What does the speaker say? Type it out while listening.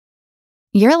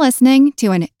You're listening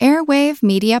to an Airwave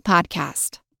Media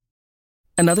Podcast.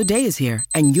 Another day is here,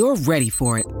 and you're ready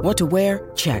for it. What to wear?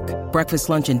 Check. Breakfast,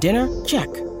 lunch, and dinner? Check.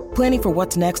 Planning for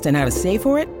what's next and how to save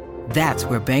for it? That's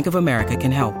where Bank of America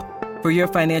can help. For your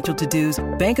financial to-dos,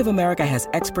 Bank of America has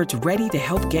experts ready to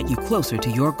help get you closer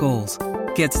to your goals.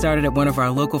 Get started at one of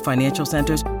our local financial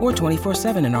centers or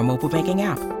 24/7 in our mobile banking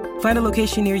app. Find a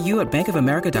location near you at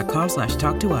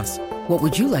bankofamerica.com/talktous. What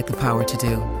would you like the power to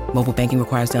do? Mobile banking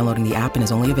requires downloading the app and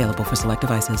is only available for select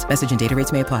devices. Message and data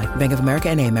rates may apply. Bank of America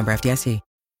N.A., member FDIC.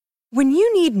 When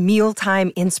you need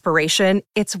mealtime inspiration,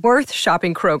 it's worth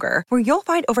shopping Kroger, where you'll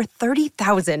find over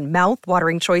 30,000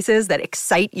 mouth-watering choices that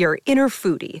excite your inner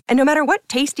foodie. And no matter what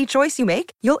tasty choice you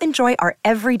make, you'll enjoy our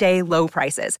everyday low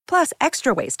prices, plus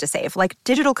extra ways to save, like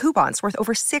digital coupons worth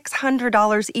over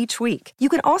 $600 each week. You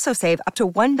can also save up to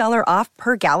 $1 off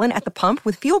per gallon at the pump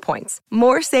with fuel points.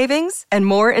 More savings and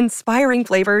more inspiring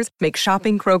flavors make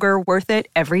shopping Kroger worth it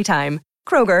every time.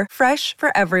 Kroger, fresh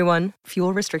for everyone.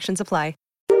 Fuel restrictions apply.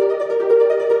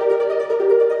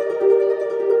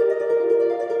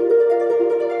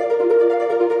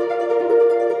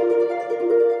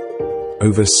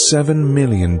 Over 7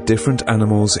 million different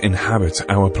animals inhabit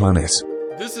our planet.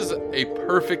 This is a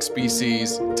perfect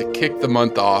species to kick the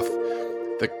month off,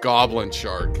 the Goblin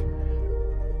shark.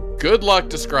 Good luck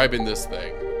describing this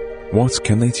thing. What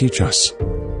can they teach us?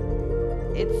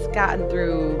 It's gotten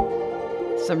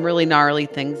through some really gnarly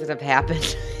things that have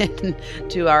happened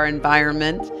to our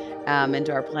environment and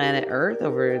to our planet Earth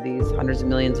over these hundreds of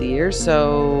millions of years.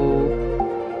 So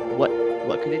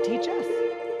what could it teach us?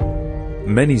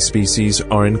 Many species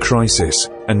are in crisis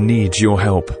and need your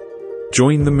help.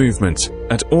 Join the movement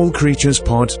at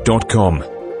allcreaturespod.com.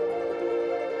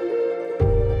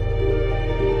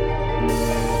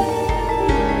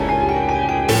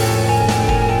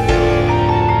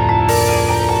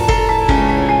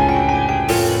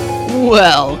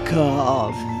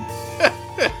 Welcome.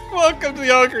 Welcome to the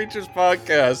All Creatures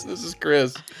Podcast. This is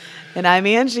Chris. And I'm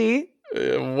Angie.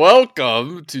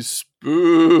 Welcome to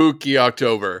Spooky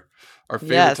October, our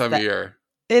favorite time of year.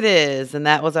 It is, and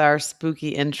that was our spooky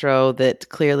intro that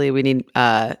clearly we need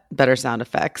better sound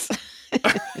effects.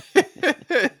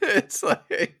 It's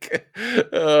like,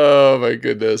 oh my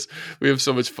goodness. We have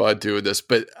so much fun doing this,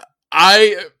 but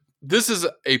this is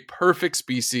a perfect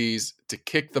species to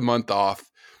kick the month off,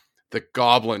 the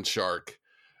Goblin shark.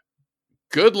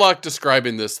 Good luck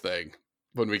describing this thing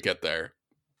when we get there.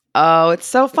 Oh, it's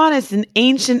so fun. It's an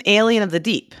ancient alien of the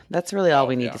deep. That's really all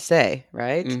we need to say,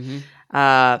 right? Mm-hmm.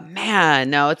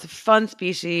 It's a fun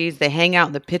species. They hang out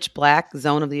in the pitch black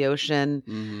zone of the ocean.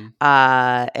 Mm-hmm.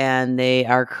 And they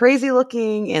are crazy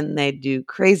looking and they do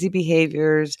crazy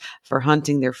behaviors for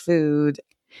hunting their food.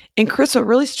 And Chris, what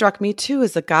really struck me too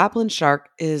is the goblin shark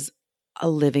is a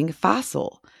living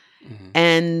fossil. Mm-hmm.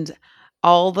 And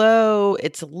although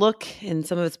its look and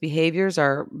some of its behaviors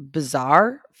are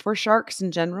bizarre for sharks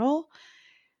in general,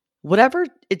 whatever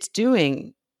it's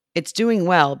doing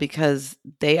well because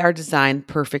they are designed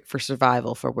perfect for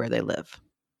survival for where they live.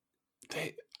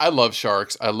 I love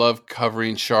sharks. I love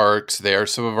covering sharks. They are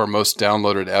some of our most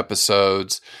downloaded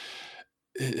episodes.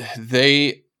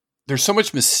 There's so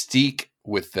much mystique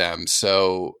with them.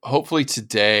 So hopefully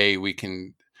today we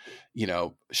can,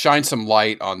 shine some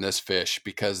light on this fish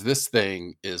because this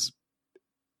thing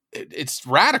it's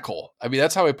radical. I mean,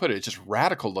 that's how I put it. It's just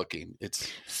radical looking.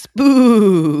 It's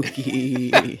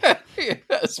spooky.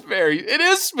 It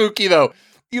is spooky though.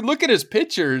 You look at his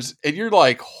pictures and you're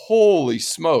like, holy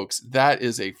smokes, that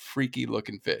is a freaky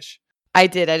looking fish. I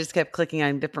did. I just kept clicking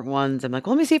on different ones. I'm like,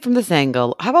 well, let me see it from this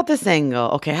angle. How about this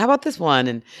angle? Okay, how about this one?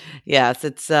 And yes,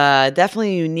 it's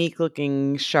definitely a unique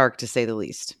looking shark to say the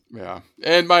least. Yeah.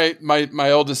 And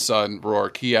my oldest son,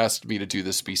 Rourke, he asked me to do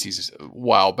this species a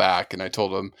while back, and I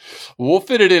told him, we'll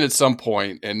fit it in at some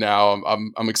point. And now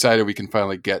I'm excited we can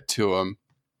finally get to him.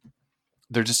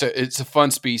 They're it's a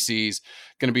fun species,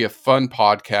 going to be a fun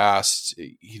podcast,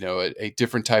 a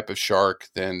different type of shark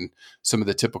than some of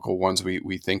the typical ones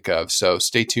we think of. So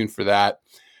stay tuned for that.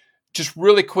 Just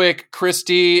really quick,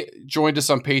 Christy joined us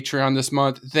on Patreon this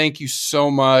month. Thank you so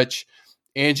much.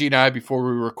 Angie and I, before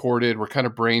we recorded, we're kind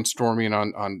of brainstorming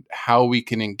on how we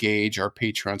can engage our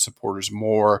Patreon supporters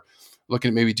more, looking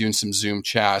at maybe doing some Zoom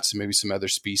chats and maybe some other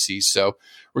species. So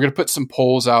we're going to put some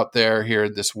polls out there here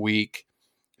this week,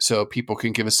 so people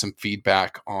can give us some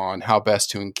feedback on how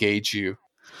best to engage you.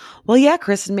 Well, yeah,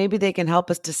 Chris, and maybe they can help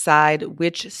us decide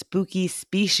which spooky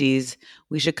species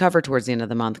we should cover towards the end of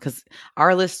the month, because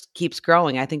our list keeps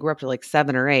growing. I think we're up to like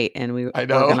 7 or 8, and we're going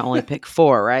to only pick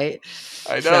 4, right?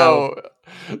 I know.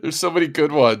 There's so many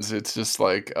good ones. It's just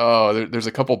like, there's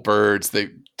a couple birds. They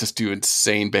just do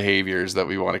insane behaviors that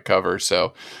we want to cover.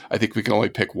 So I think we can only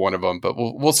pick one of them, but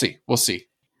we'll see. We'll see.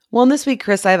 Well, and this week,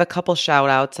 Chris, I have a couple shout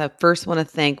outs. I first want to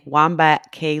thank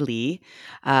Wombat Kaylee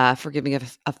for giving a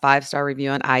 5-star review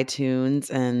on iTunes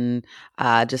and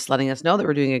just letting us know that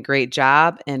we're doing a great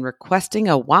job and requesting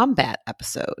a Wombat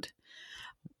episode.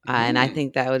 And I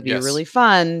think that would be really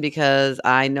fun because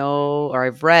I know, or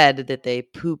I've read that they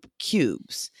poop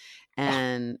cubes.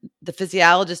 And the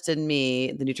physiologist in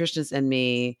me, the nutritionist in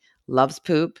me loves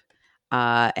poop.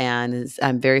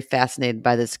 I'm very fascinated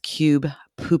by this cube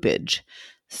poopage.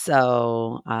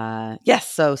 So,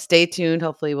 so stay tuned.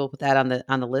 Hopefully we'll put that on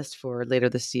the list for later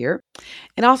this year.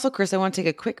 And also, Chris, I want to take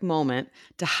a quick moment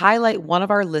to highlight one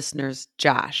of our listeners,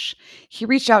 Josh. He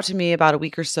reached out to me about a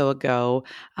week or so ago,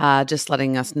 just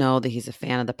letting us know that he's a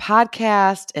fan of the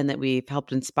podcast and that we've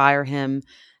helped inspire him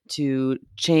to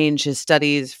change his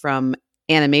studies from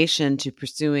animation to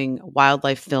pursuing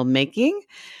wildlife filmmaking.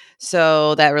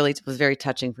 So that really was very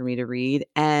touching for me to read.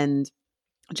 And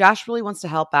Josh really wants to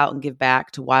help out and give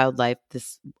back to wildlife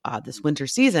this winter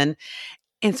season.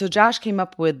 And so Josh came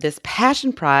up with this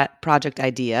passion project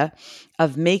idea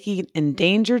of making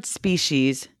endangered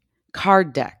species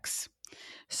card decks.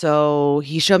 So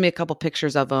he showed me a couple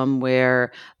pictures of them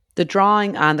where the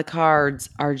drawing on the cards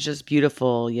are just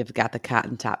beautiful. You've got the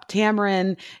cotton top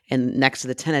tamarin and next to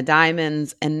the 10 of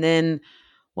diamonds. And then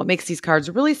what makes these cards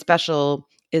really special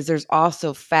is there's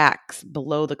also facts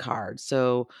below the card.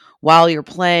 So while you're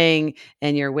playing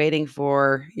and you're waiting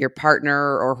for your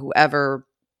partner or whoever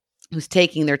who's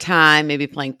taking their time, maybe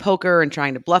playing poker and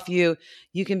trying to bluff you,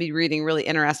 you can be reading really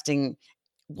interesting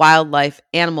wildlife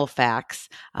animal facts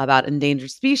about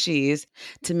endangered species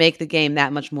to make the game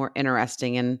that much more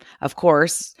interesting. And of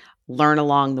course, learn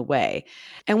along the way.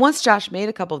 And once Josh made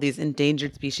a couple of these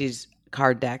endangered species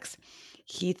card decks,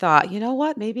 he thought, you know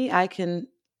what, maybe I can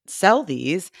sell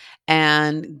these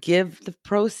and give the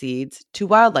proceeds to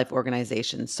wildlife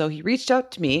organizations. So he reached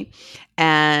out to me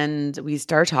and we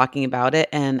started talking about it,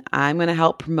 and I'm going to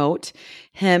help promote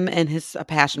him and his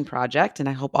passion project. And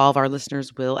I hope all of our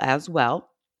listeners will as well.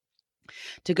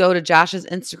 To go to Josh's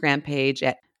Instagram page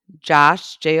at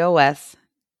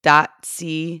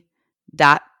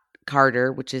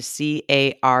josh.c.carter, which is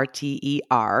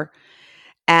CARTER.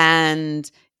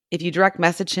 And if you direct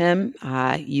message him,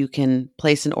 you can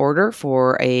place an order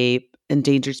for a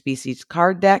endangered species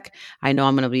card deck. I know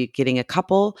I'm going to be getting a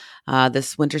couple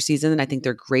this winter season, and I think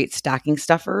they're great stocking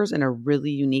stuffers and a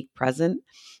really unique present.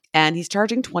 And he's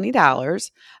charging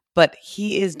 $20, but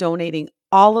he is donating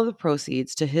all of the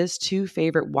proceeds to his 2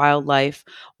 favorite wildlife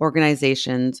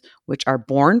organizations, which are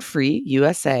Born Free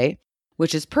USA,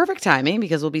 which is perfect timing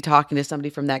because we'll be talking to somebody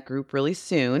from that group really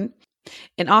soon.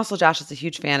 And also, Josh is a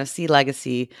huge fan of Sea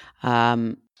Legacy,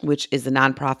 which is a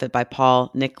nonprofit by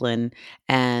Paul Nicklin,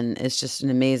 and it's just an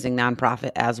amazing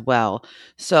nonprofit as well.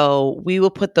 So we will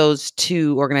put those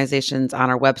 2 organizations on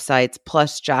our websites,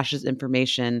 plus Josh's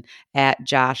information at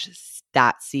josh.c.carter,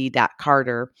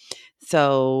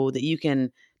 so that you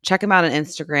can check him out on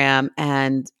Instagram.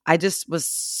 And I just was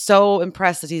so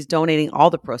impressed that he's donating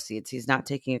all the proceeds. He's not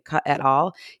taking a cut at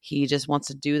all. He just wants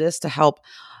to do this to help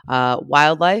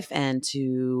wildlife and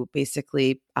to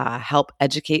basically help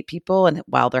educate people and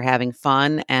while they're having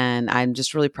fun. And I'm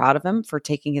just really proud of him for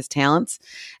taking his talents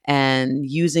and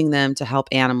using them to help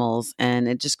animals. And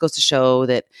it just goes to show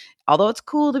that although it's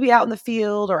cool to be out in the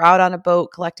field or out on a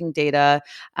boat collecting data,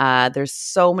 there's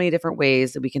so many different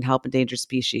ways that we can help endangered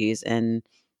species. And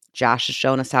Josh has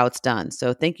shown us how it's done.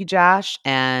 So thank you, Josh.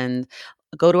 And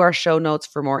go to our show notes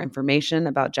for more information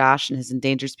about Josh and his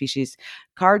endangered species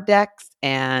card decks.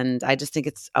 And I just think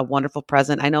it's a wonderful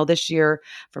present. I know this year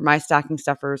for my stocking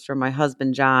stuffers for my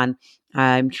husband, John,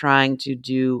 I'm trying to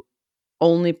do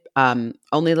only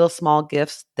little small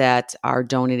gifts that are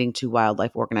donating to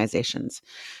wildlife organizations.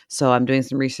 So I'm doing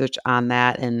some research on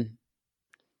that, and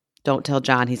don't tell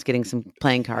John he's getting some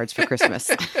playing cards for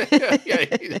Christmas.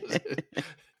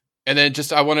 And then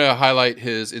I want to highlight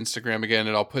his Instagram again,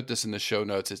 and I'll put this in the show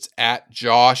notes. It's at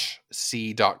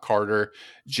josh.c.carter,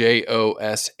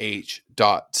 josh.c.carter,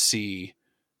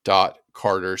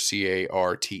 CARTER.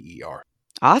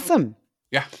 Awesome.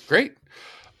 Yeah, great.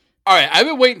 All right, I've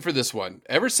been waiting for this one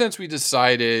ever since we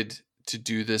decided to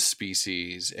do this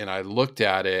species, and I looked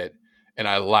at it and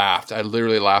I laughed. I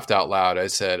literally laughed out loud. I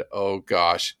said, oh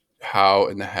gosh, how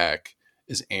in the heck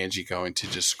is Angie going to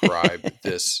describe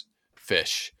this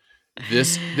fish?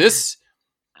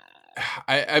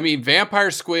 I mean, vampire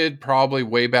squid probably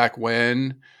way back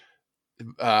when.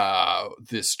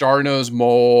 The star-nosed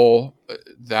mole,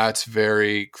 that's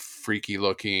very freaky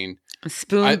looking.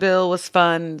 Spoonbill was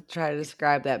fun. Try to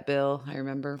describe that bill. I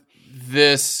remember.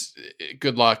 This,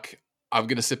 good luck. I'm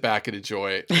going to sit back and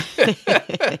enjoy it.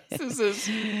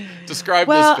 Describe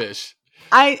this fish.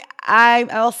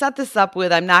 I'll set this up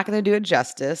with, I'm not going to do it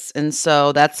justice. And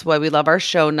so that's why we love our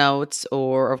show notes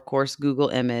or, of course, Google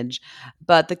image.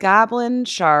 But the goblin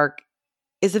shark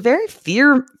is a very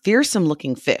fearsome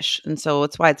looking fish. And so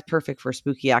that's why it's perfect for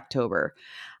spooky October.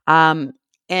 And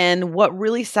what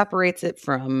really separates it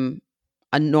from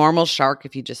a normal shark,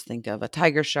 if you just think of a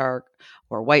tiger shark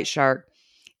or a white shark,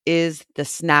 is the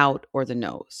snout or the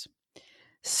nose.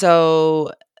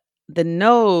 So the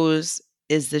nose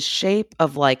is the shape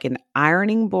of like an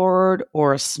ironing board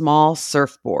or a small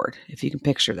surfboard, if you can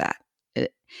picture that.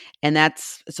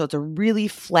 So it's a really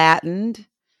flattened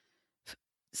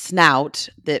snout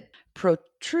that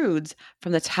protrudes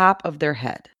from the top of their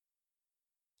head.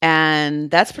 And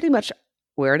that's pretty much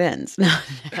where it ends. No.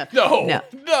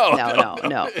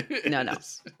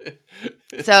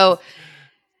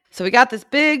 So we got this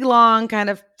big, long kind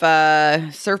of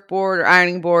surfboard or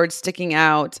ironing board sticking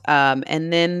out.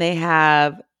 And then they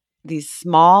have these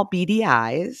small beady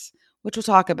eyes, which we'll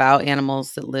talk about.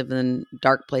 Animals that live in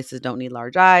dark places don't need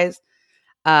large eyes.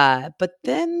 But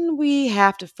then we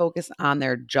have to focus on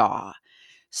their jaw.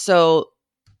 So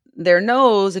their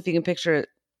nose, if you can picture it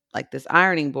like this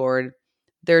ironing board,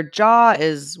 their jaw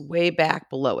is way back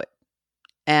below it.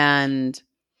 And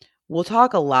we'll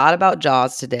talk a lot about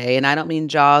Jaws today. And I don't mean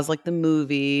Jaws like the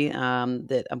movie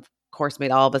that, of course,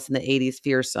 made all of us in the 80s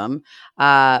fearsome.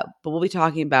 But we'll be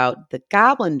talking about the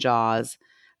goblin jaws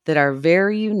that are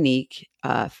very unique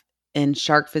in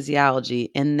shark physiology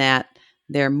in that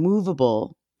they're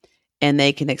movable and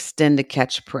they can extend to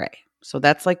catch prey. So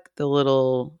that's like the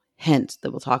little hint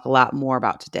that we'll talk a lot more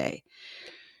about today.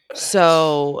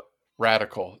 So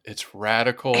radical. It's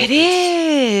radical. It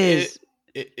is.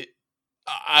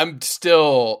 I'm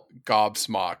still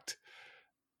gobsmacked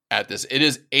at this. It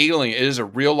is Alien. It is a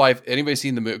real life. Anybody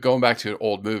seen the movie? Going back to an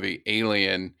old movie,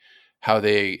 Alien, how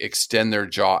they extend their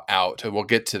jaw out, and we'll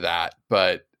get to that.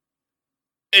 But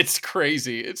it's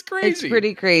crazy. It's crazy. It's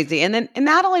pretty crazy. And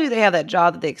not only do they have that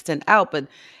jaw that they extend out, but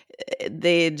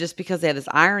just because they have this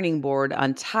ironing board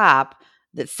on top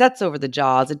that sets over the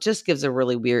jaws, it just gives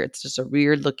it's just a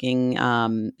weird looking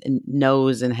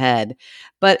nose and head.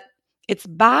 But its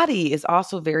body is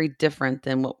also very different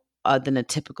than a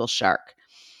typical shark.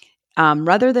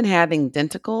 Rather than having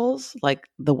denticles like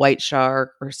the white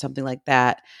shark or something like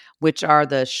that, which are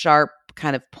the sharp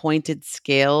kind of pointed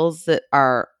scales that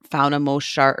are found on most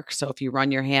sharks. So if you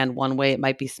run your hand one way, it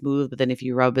might be smooth, but then if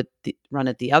you run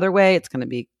it the other way, it's going to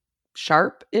be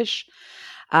sharp-ish.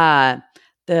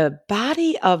 The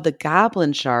body of the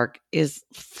goblin shark is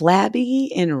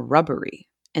flabby and rubbery,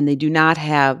 and they do not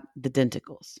have the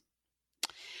denticles.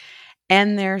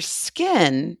 And their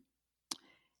skin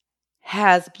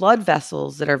has blood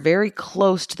vessels that are very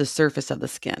close to the surface of the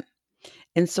skin.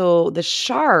 And so the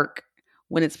shark,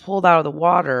 when it's pulled out of the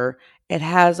water, it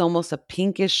has almost a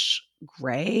pinkish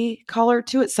gray color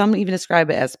to it. Some even describe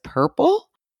it as purple.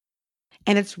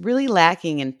 And it's really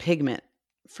lacking in pigment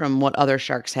from what other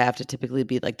sharks have to typically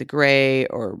be like the gray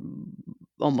or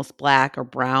almost black or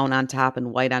brown on top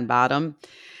and white on bottom.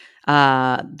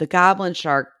 The goblin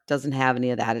shark doesn't have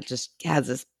any of that. It just has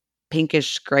this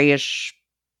pinkish, grayish,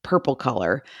 purple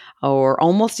color, or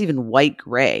almost even white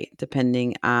gray,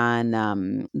 depending on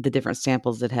the different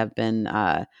samples that have been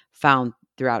found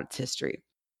throughout its history.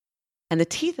 And the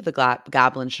teeth of the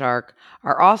goblin shark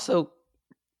are also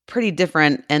pretty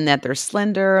different in that they're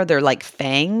slender. They're like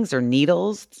fangs or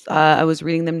needles. I was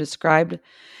reading them described.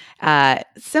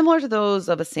 Similar to those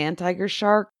of a sand tiger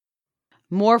shark,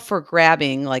 more for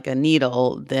grabbing like a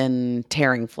needle than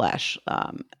tearing flesh.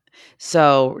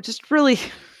 So just really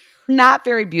not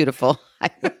very beautiful.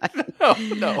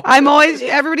 No.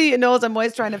 Everybody knows I'm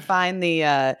always trying to find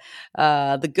the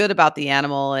good about the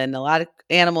animal, and a lot of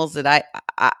animals that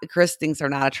Chris thinks are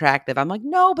not attractive. I'm like,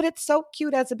 no, but it's so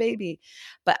cute as a baby.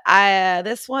 But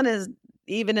this one is,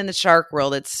 even in the shark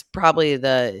world, it's probably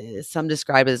some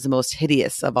describe it as the most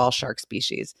hideous of all shark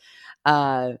species.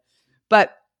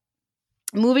 But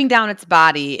moving down its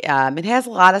body, it has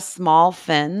a lot of small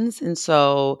fins, and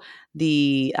so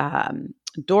the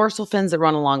dorsal fins that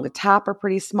run along the top are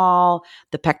pretty small.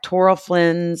 The pectoral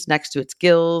fins next to its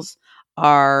gills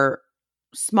are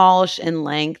smallish in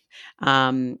length.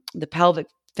 The pelvic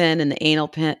fin and the anal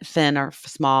fin are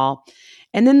small.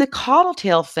 And then the caudal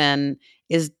tail fin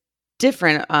is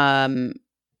different.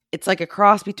 It's like a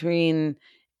cross between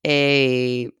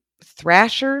a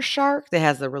thrasher shark that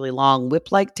has the really long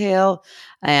whip-like tail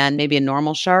and maybe a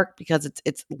normal shark, because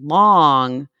it's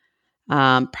long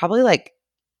probably like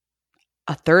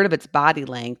a third of its body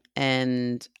length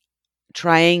and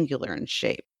triangular in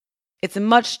shape. It's a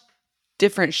much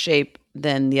different shape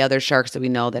than the other sharks that we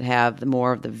know that have the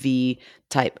more of the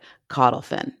V-type caudal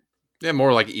fin. Yeah,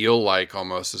 more like eel-like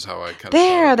almost is how I kind of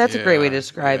There, thought. that's a great way to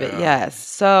describe it. Yes.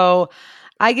 So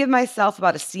I give myself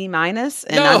about a C-, and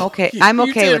I'm okay. I'm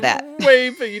okay with that.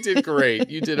 But you did great.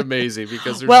 You did amazing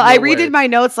because there's Well, no I way. redid my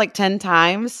notes like 10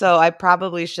 times, so I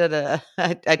probably should have.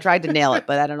 I tried to nail it,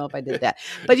 but I don't know if I did that.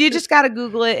 But you just got to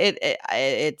Google it.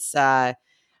 It's the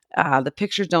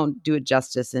pictures don't do it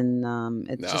justice, and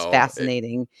it's just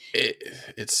fascinating.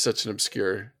 It's such an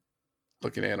obscure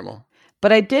looking animal.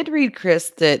 But I did read,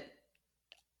 Chris, that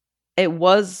it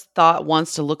was thought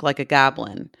once to look like a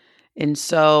goblin. And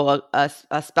so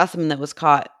a specimen that was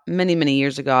caught many, many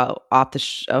years ago off the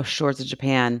shores of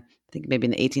Japan, I think maybe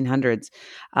in the 1800s,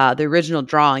 the original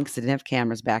drawing, because they didn't have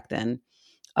cameras back then,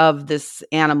 of this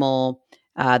animal,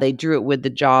 they drew it with the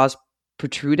jaws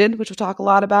protruded, which we'll talk a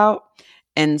lot about.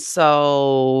 And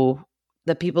so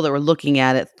the people that were looking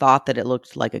at it thought that it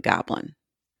looked like a goblin.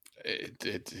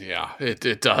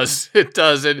 It does. It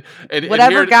does. And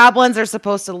whatever goblins are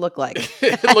supposed to look like.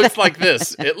 It looks like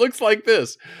this. It looks like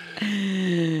this.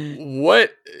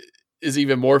 What is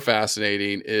even more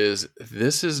fascinating is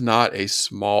this is not a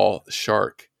small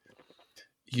shark.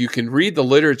 You can read the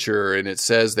literature and it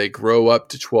says they grow up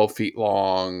to 12 feet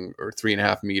long or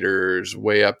 3.5 meters,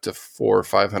 way up to 400 or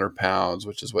 500 pounds,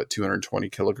 which is 220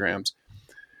 kilograms.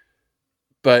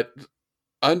 But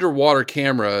underwater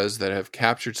cameras that have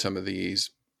captured some of these,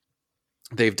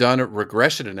 they've done a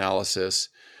regression analysis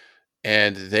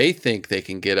and they think they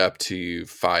can get up to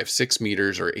 5-6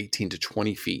 meters or 18 to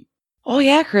 20 feet. Oh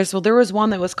yeah, Chris. Well, there was one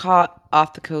that was caught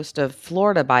off the coast of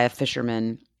Florida by a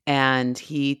fisherman and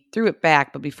he threw it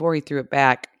back. But before he threw it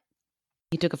back,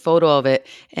 he took a photo of it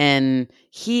and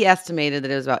he estimated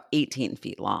that it was about 18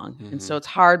 feet long. Mm-hmm. And so it's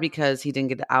hard because he didn't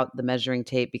get out the measuring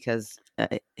tape because,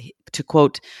 to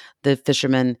quote the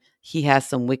fisherman, he has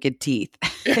some wicked teeth.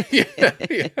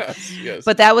 Yes.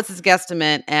 But that was his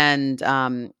guesstimate. And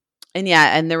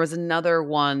there was another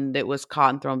one that was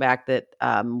caught and thrown back that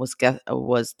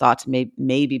was thought to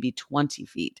maybe be 20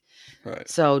 feet. Right.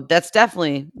 So that's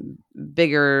definitely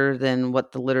bigger than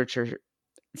what the literature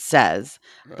says,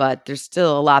 right. But there's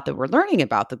still a lot that we're learning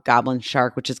about the goblin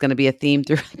shark, which is going to be a theme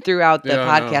throughout the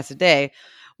podcast today,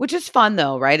 which is fun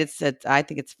though, right? I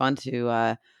think it's fun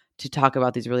to talk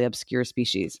about these really obscure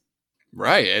species.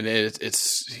 Right, and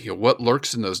it's what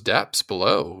lurks in those depths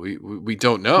below. We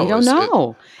don't know. We don't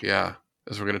know.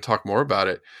 As we're going to talk more about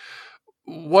it.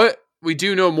 What we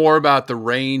do know more about the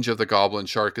range of the goblin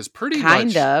shark is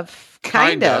kind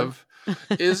of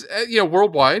is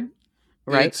worldwide.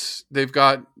 Right. They've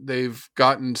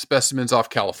gotten specimens off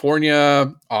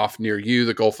California, off near you,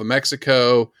 the Gulf of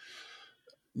Mexico,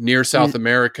 near South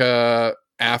America,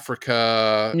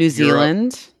 Africa, New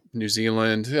Zealand. Europe, New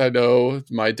Zealand. I know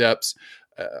my depths,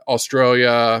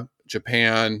 Australia,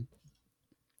 Japan.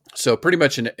 So pretty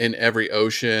much in every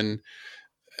ocean,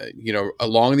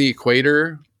 along the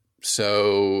equator.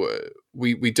 So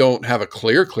we don't have a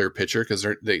clear picture because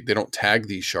they don't tag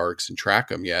these sharks and track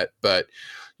them yet, but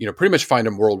pretty much find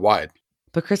them worldwide.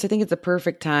 But Chris, I think it's a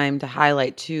perfect time to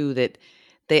highlight too that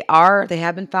they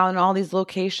have been found in all these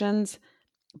locations,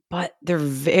 but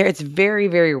it's very,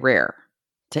 very rare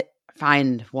to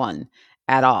find one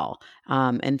at all.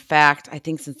 In fact, I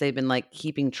think since they've been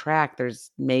keeping track,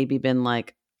 there's maybe been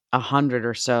 100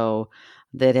 or so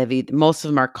that have most of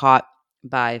them are caught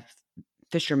by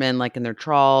fishermen in their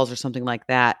trawls or something like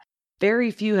that. Very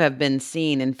few have been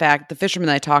seen. In fact, the fisherman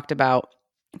I talked about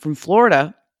from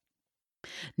Florida,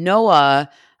 Noah,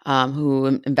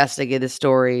 who investigated the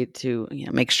story to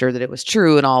make sure that it was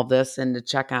true and all of this and to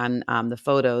check on the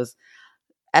photos,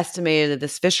 estimated that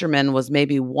this fisherman was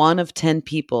maybe one of 10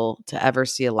 people to ever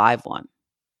see a live one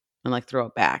and throw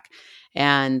it back.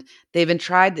 And they've been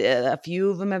tried. A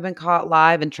few of them have been caught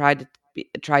live and tried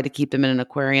to keep them in an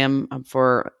aquarium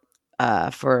for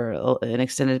an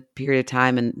extended period of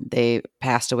time, and they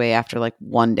passed away after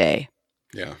 1 day.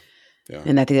 Yeah.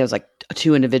 And I think there was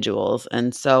 2 individuals.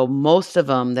 And so most of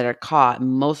them that are caught,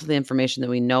 most of the information that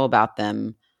we know about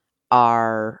them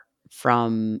are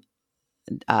from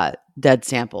dead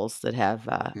samples that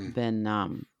have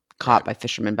been caught by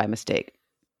fishermen by mistake.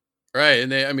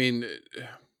 Right. And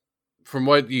from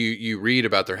what you read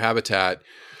about their habitat,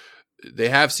 they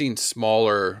have seen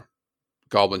smaller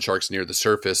goblin sharks near the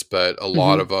surface, but a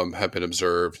lot of them have been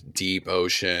observed deep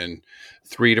ocean,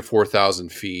 3,000 to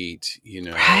 4,000 feet,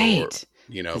 right.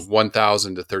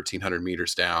 1,000 to 1,300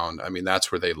 meters down.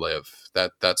 That's where they live.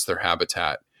 That's their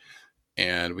habitat.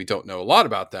 and we don't know a lot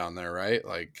about down there, right?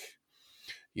 Like,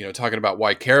 talking about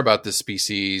why care about this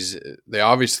species, they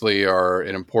obviously are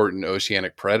an important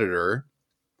oceanic predator.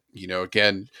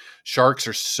 Again, sharks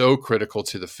are so critical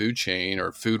to the food chain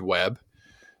or food web.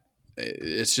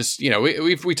 It's just,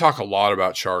 we talk a lot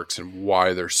about sharks and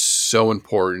why they're so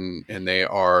important, and they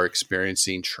are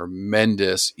experiencing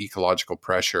tremendous ecological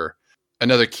pressure.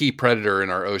 Another key predator in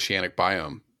our oceanic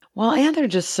biome. Well, and they're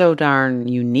just so darn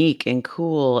unique and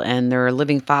cool, and they're a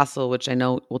living fossil, which I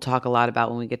know we'll talk a lot about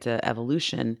when we get to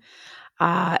evolution.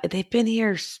 They've been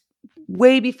here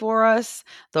way before us.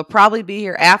 They'll probably be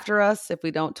here after us if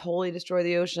we don't totally destroy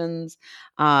the oceans.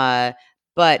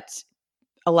 But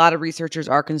a lot of researchers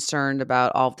are concerned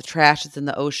about all of the trash that's in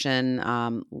the ocean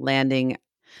landing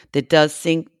that does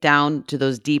sink down to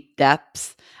those deep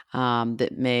depths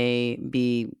that may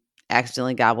be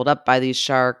accidentally gobbled up by these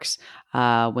sharks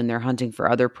when they're hunting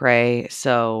for other prey.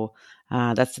 So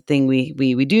that's the thing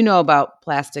we do know about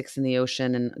plastics in the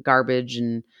ocean and garbage,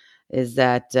 and is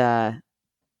that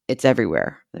it's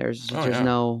everywhere. There's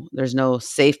no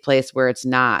safe place where it's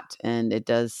not, and it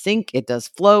does sink, it does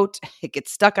float, it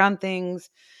gets stuck on things.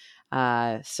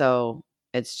 So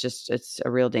it's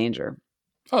a real danger.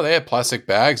 Oh, they had plastic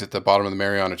bags at the bottom of the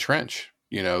Mariana Trench.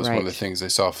 It was one of the things they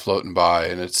saw floating by,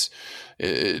 and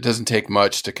it doesn't take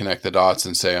much to connect the dots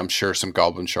and say, I'm sure some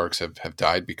goblin sharks have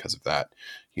died because of that,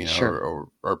 Sure.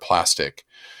 or plastic.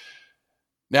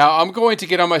 Now, I'm going to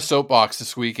get on my soapbox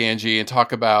this week, Angie, and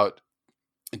talk about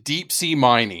deep sea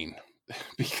mining,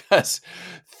 because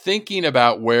thinking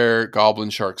about where goblin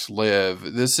sharks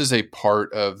live, this is a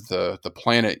part of the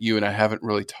planet you and I haven't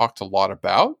really talked a lot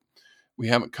about. We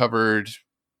haven't covered,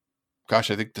 I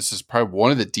think this is probably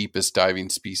one of the deepest diving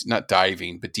species, not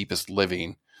diving, but deepest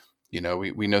living.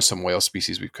 We know some whale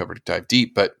species we've covered dive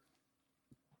deep,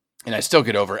 and I still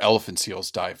get over elephant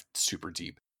seals dive super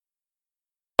deep.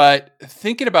 But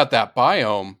thinking about that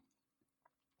biome,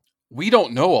 we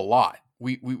don't know a lot.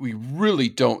 We really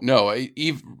don't know.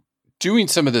 Doing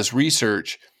some of this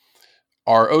research,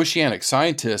 our oceanic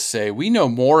scientists say we know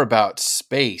more about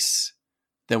space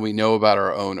than we know about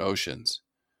our own oceans.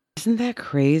 Isn't that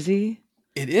crazy?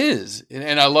 It is.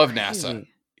 And I love NASA.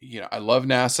 I love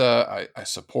NASA. I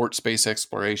support space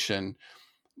exploration,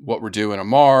 what we're doing on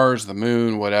Mars, the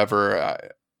moon, whatever.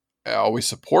 I always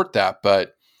support that.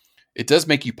 But it does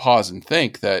make you pause and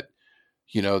think that,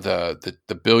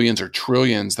 the billions or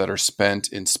trillions that are spent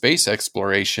in space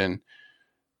exploration,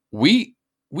 we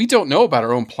don't know about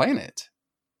our own planet,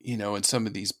 in some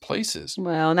of these places.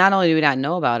 Well, not only do we not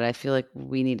know about it, I feel like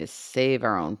we need to save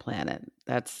our own planet.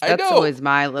 That's always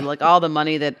my little, like, all the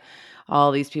money that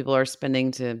all these people are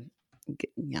spending to,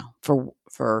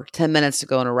 for 10 minutes to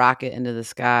go in a rocket into the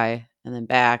sky and then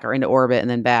back, or into orbit and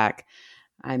then back.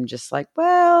 I'm just like,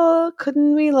 well,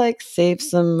 couldn't we save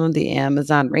some of the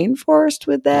Amazon rainforest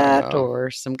with that,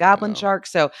 or some goblin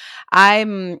sharks? So I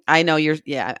know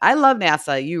I love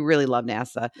NASA. You really love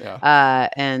NASA. Yeah.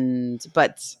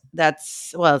 But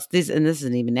that's, it's this, and this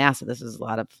isn't even NASA. This is a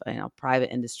lot of,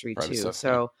 private industry too. Stuff,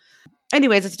 so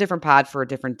anyways, it's a different pod for a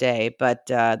different day, but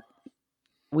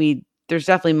there's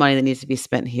definitely money that needs to be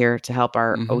spent here to help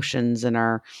our oceans and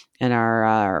our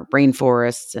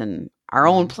rainforests and our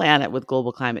own planet with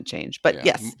global climate change. But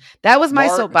yes, that was my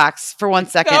soapbox for 1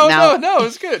 second. No,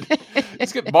 it's good.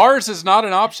 It's good. Mars is not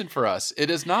an option for us. It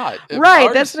is not.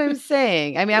 Right. That's what I'm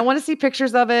saying. I mean, I want to see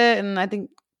pictures of it, and I think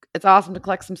it's awesome to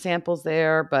collect some samples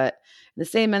there. But in the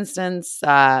same instance,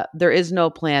 there is no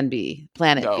plan B,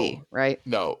 planet B, right?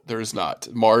 No, there is not.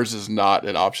 Mars is not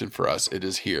an option for us. It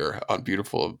is here on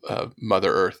beautiful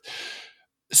Mother Earth.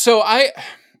 So I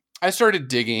started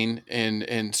digging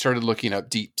and started looking up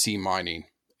deep sea mining.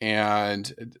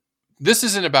 And this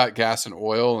isn't about gas and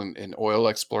oil and oil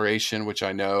exploration, which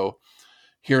I know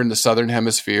here in the Southern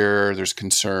Hemisphere, there's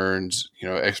concerns,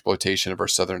 exploitation of our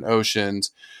Southern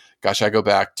oceans. Gosh, I go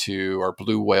back to our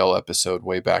blue whale episode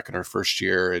way back in our first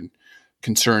year, and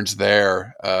concerns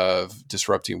there of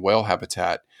disrupting whale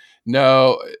habitat.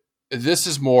 No, this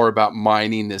is more about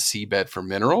mining the seabed for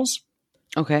minerals.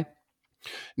 Okay.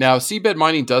 Now, seabed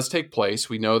mining does take place.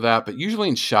 We know that, but usually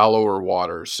in shallower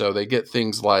waters. So they get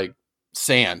things like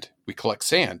sand. We collect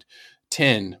sand,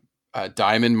 tin,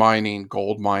 diamond mining,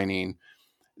 gold mining.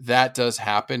 That does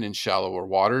happen in shallower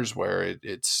waters where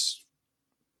it's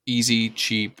easy,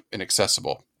 cheap, and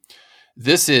accessible.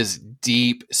 This is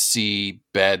deep sea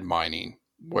bed mining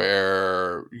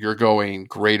where you're going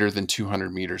greater than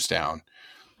 200 meters down,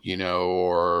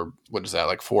 or what is that,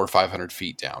 like 400 or 500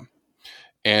 feet down.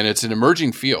 And it's an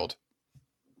emerging field.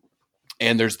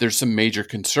 And there's some major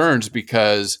concerns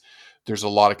because there's a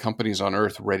lot of companies on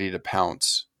Earth ready to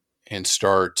pounce and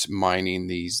start mining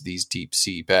these deep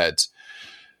sea beds.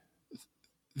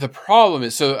 The problem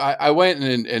is, so I went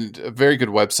and a very good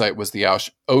website was the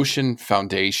Ocean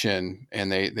Foundation,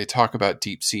 and they talk about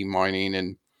deep sea mining,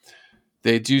 and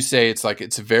they do say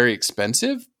it's very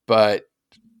expensive, but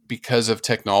because of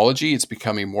technology, it's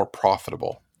becoming more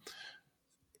profitable.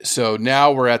 So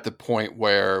now we're at the point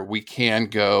where we can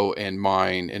go and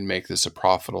mine and make this a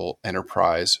profitable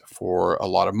enterprise for a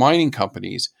lot of mining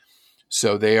companies.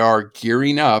 So they are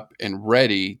gearing up and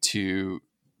ready to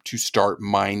start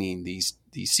mining these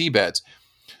seabeds.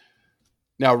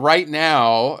 Now, right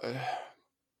now,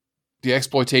 the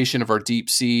exploitation of our deep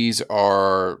seas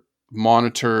are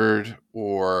monitored,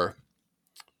 or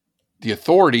the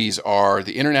authorities are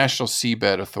the International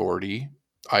Seabed Authority,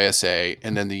 ISA,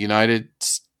 and then the United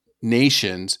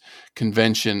Nations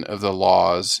Convention of the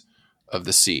Laws of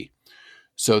the Sea.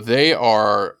 So they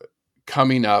are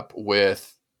coming up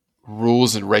with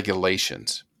rules and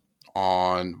regulations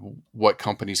on what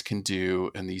companies can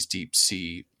do in these deep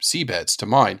sea seabeds to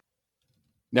mine.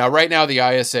 Now, right now, the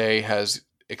ISA has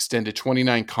extended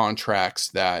 29 contracts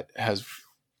that has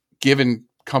given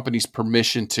companies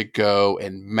permission to go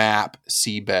and map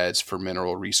seabeds for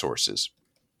mineral resources.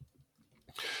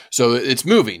 So it's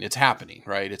moving, it's happening,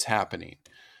 right? It's happening.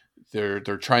 They're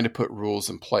trying to put rules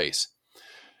in place.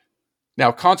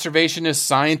 Now, conservationists,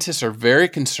 scientists are very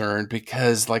concerned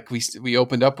because, like we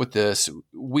opened up with this,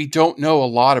 we don't know a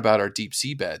lot about our deep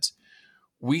sea beds.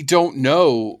 We don't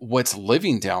know what's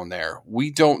living down there.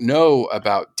 We don't know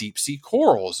about deep sea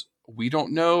corals. We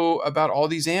don't know about all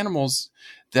these animals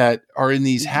that are in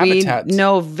these habitats. We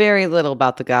know very little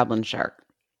about the goblin shark.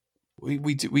 We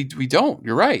don't.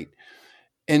 You're right.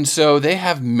 And so they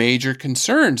have major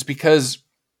concerns because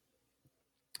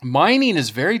mining is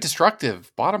very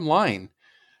destructive. Bottom line,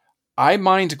 I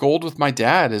mined gold with my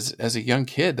dad as a young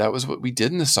kid. That was what we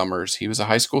did in the summers. He was a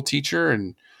high school teacher,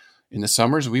 and in the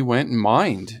summers we went and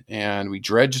mined, and we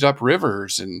dredged up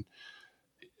rivers, and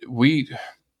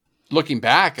looking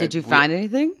back. Did you find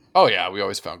anything? Oh yeah, we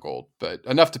always found gold, but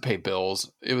enough to pay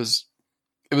bills. It was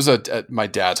my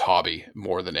dad's hobby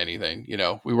more than anything.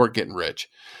 We weren't getting rich.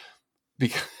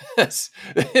 Because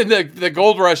in the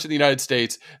gold rush in the United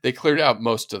States, they cleared out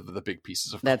most of the big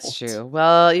pieces of gold. That's true.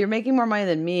 Well, you're making more money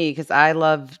than me because I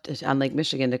loved on Lake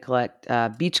Michigan to collect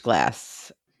beach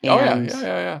glass and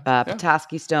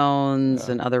Petoskey stones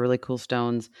and other really cool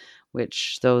stones,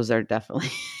 which those are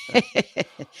definitely.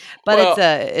 But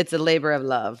it's a labor of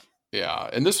love.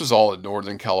 Yeah, and this was all in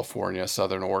Northern California,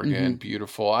 Southern Oregon,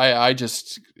 beautiful. It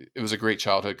was a great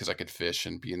childhood because I could fish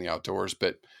and be in the outdoors,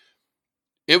 but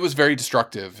it was very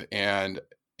destructive, and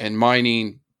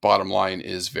mining, bottom line,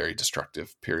 is very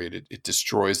destructive, period. It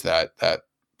destroys that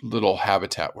little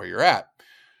habitat where you're at.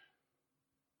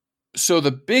 So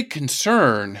the big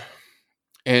concern,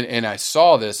 and I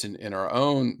saw this in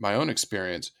my own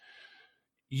experience,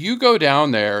 you go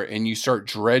down there and you start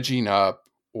dredging up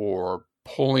or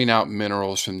pulling out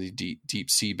minerals from the deep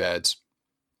seabeds,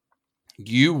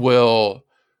 you will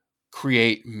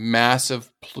create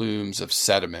massive plumes of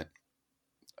sediment,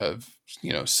 of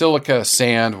silica,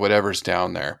 sand, whatever's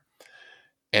down there.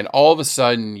 And all of a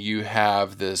sudden you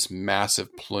have this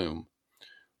massive plume,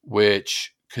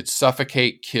 which could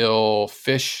suffocate, kill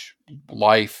fish,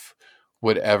 life,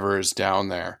 whatever is down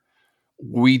there.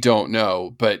 We don't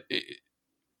know, but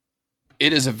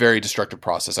it is a very destructive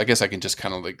process. I guess I can just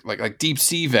kind of like deep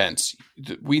sea vents.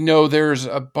 We know there's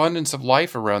abundance of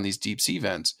life around these deep sea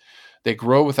vents. They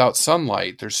grow without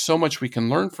sunlight. There's so much we can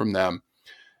learn from them.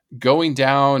 Going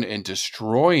down and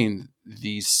destroying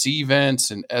these sea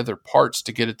vents and other parts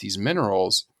to get at these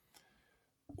minerals,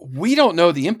 we don't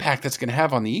know the impact that's going to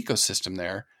have on the ecosystem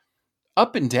there,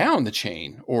 up and down the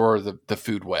chain or the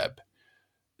food web.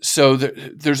 So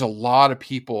there's a lot of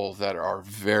people that are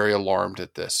very alarmed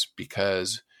at this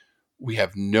because we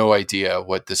have no idea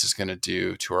what this is going to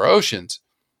do to our oceans.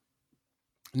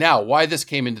 Now, why this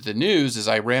came into the news is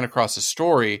I ran across a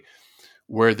story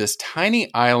where this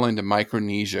tiny island in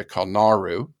Micronesia called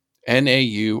Nauru,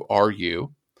 Nauru,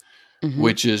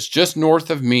 which is just north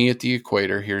of me at the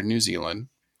equator here in New Zealand,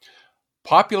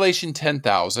 population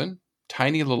 10,000,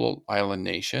 tiny little island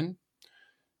nation,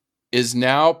 is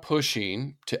now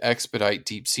pushing to expedite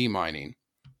deep sea mining,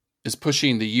 is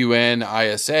pushing the UN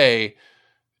ISA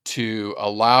to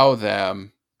allow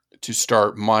them to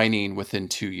start mining within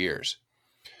 2 years.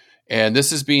 And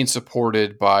this is being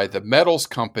supported by the metals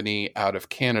company out of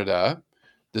Canada.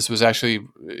 This was it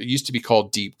used to be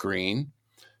called Deep Green,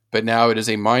 but now it is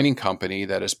a mining company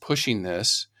that is pushing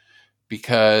this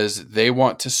because they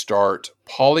want to start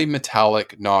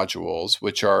polymetallic nodules,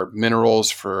 which are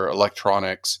minerals for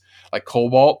electronics like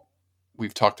cobalt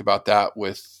we've talked about that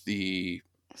with the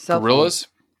Cell gorillas,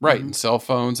 right? Mhm. And cell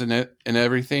phones and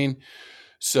everything.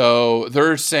 So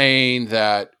they're saying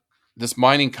that this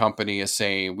mining company is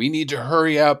saying we need to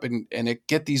hurry up and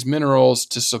get these minerals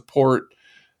to support,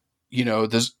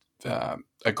 this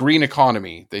a green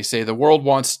economy. They say the world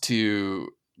wants to,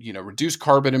 reduce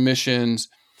carbon emissions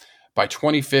by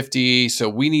 2050. So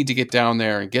we need to get down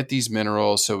there and get these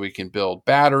minerals so we can build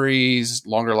batteries,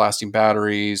 longer lasting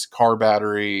batteries, car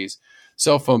batteries,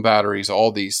 cell phone batteries,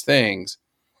 all these things.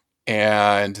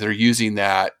 And they're using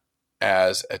that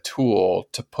as a tool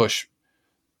to push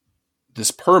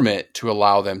this permit to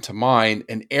allow them to mine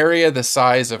an area the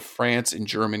size of France and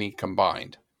Germany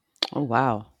combined. Oh,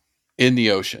 wow. In the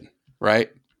ocean,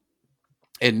 right?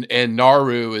 And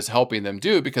Nauru is helping them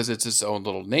do it because it's its own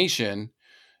little nation.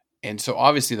 And so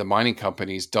obviously the mining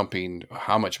company's dumping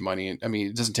how much money? I mean,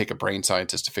 it doesn't take a brain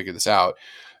scientist to figure this out.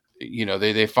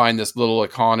 They find this little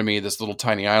economy, this little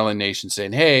tiny island nation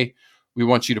saying, hey, we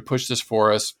want you to push this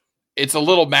for us. It's a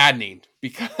little maddening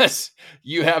because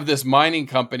you have this mining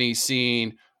company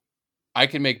seeing I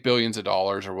can make billions of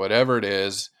dollars or whatever it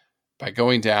is by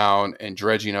going down and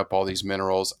dredging up all these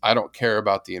minerals. I don't care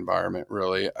about the environment,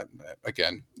 really.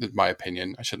 Again, in my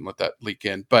opinion, I shouldn't let that leak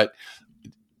in, but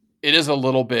it is a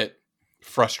little bit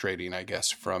frustrating, I guess,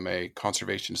 from a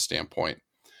conservation standpoint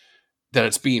that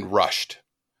it's being rushed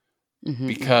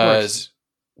because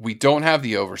we don't have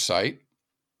the oversight.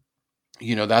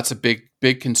 That's a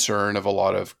big concern of a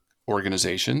lot of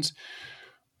organizations.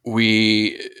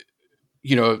 They're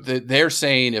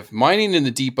saying if mining in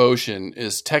the deep ocean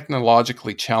is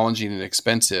technologically challenging and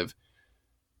expensive,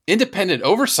 independent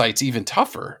oversight's even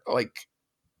tougher. Like,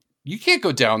 you can't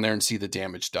go down there and see the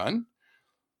damage done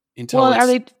until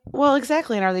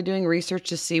exactly. And are they doing research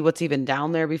to see what's even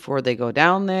down there before they go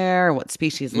down there and what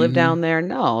species live down there?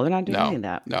 No, they're not doing any of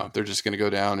that. No, they're just going to go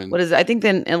down and I think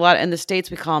then in the States,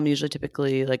 we call them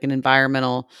typically like an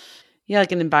environmental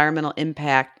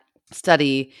impact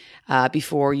study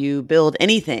before you build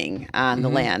anything on the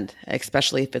land,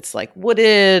 especially if it's like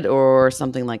wooded or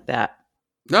something like that.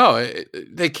 No,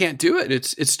 they can't do it.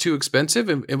 It's too expensive,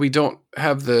 and we don't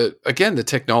have the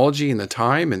technology and the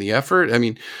time and the effort. I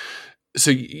mean,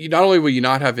 so not only will you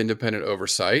not have independent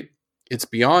oversight, it's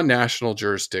beyond national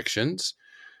jurisdictions.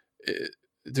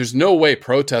 There's no way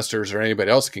protesters or anybody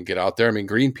else can get out there. I mean,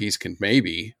 Greenpeace can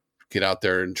maybe get out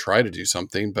there and try to do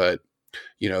something, but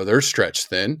they're stretched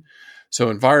thin. So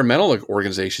environmental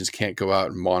organizations can't go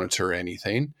out and monitor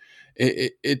anything.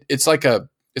 It's like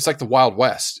the Wild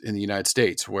West in the United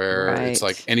States where it's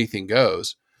like anything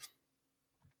goes.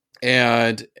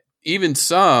 And even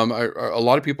a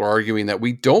lot of people are arguing that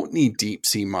we don't need deep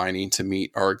sea mining to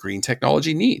meet our green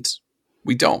technology needs.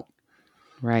 We don't.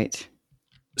 Right.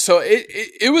 So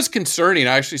it was concerning.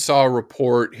 I actually saw a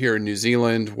report here in New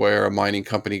Zealand where a mining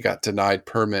company got denied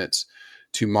permits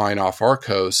to mine off our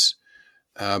coast,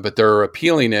 but they're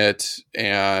appealing it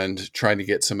and trying to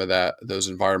get some of those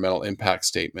environmental impact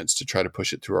statements to try to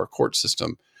push it through our court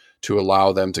system to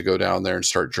allow them to go down there and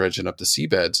start dredging up the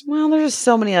seabeds. Well, there's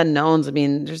so many unknowns. I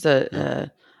mean, there's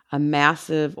a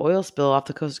massive oil spill off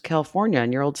the coast of California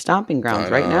in your old stomping grounds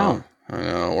right now. I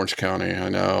know, Orange County. I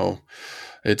know.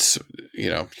 It's,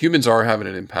 humans are having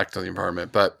an impact on the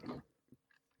environment, but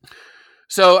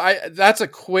so that's a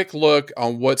quick look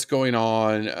on what's going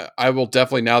on. I will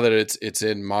definitely, now that it's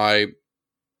in my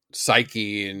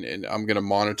psyche and I'm going to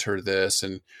monitor this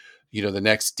and, the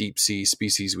next deep sea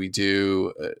species we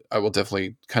do, I will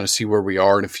definitely kind of see where we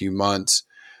are in a few months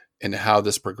and how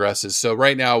this progresses. So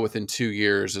right now, within 2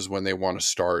 years is when they want to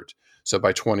start. So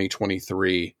by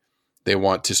 2023, they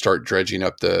want to start dredging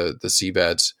up the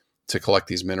seabeds to collect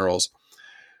these minerals.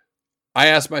 I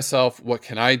asked myself, what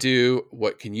can I do?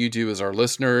 What can you do as our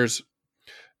listeners?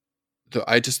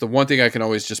 The one thing I can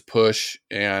always just push,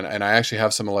 and I actually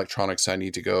have some electronics I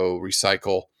need to go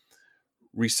recycle.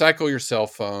 Recycle your cell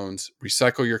phones,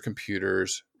 recycle your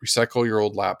computers, recycle your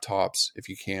old laptops if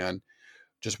you can.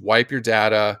 Just wipe your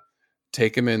data,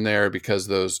 take them in there, because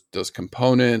those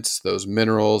components, those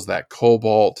minerals, that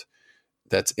cobalt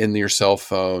that's in your cell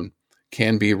phone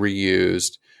can be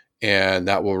reused, and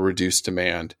that will reduce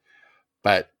demand.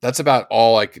 But that's about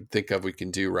all I can think of we can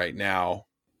do right now.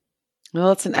 Well,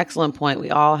 that's an excellent point.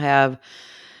 We all have,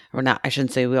 or not, I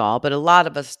shouldn't say we all, but a lot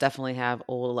of us definitely have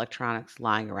old electronics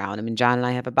lying around. I mean, John and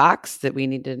I have a box that we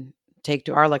need to take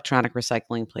to our electronic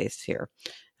recycling place here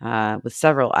with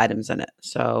several items in it.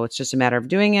 So it's just a matter of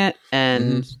doing it.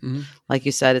 And like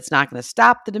you said, it's not going to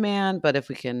stop the demand, but if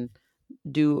we can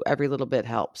do every little bit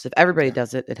helps. If everybody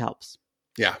does it, it helps.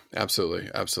 Yeah, absolutely.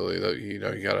 Absolutely. You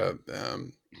gotta,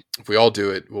 if we all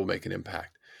do it, we'll make an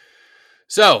impact.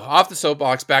 So off the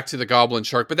soapbox, back to the goblin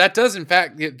shark. But that does, in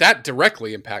fact, that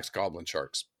directly impacts goblin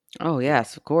sharks. Oh,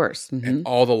 yes, of course. And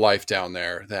all the life down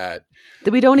there that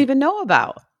we don't even know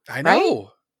about. I know. Right?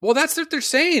 Well, that's what they're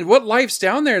saying. What life's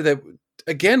down there that,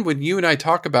 again, when you and I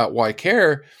talk about why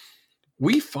care,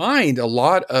 we find a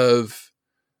lot of,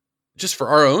 just for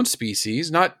our own species,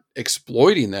 not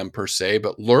exploiting them per se,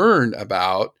 but learn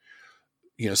about,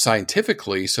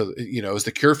 scientifically. So, is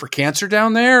the cure for cancer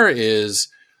down there? Is,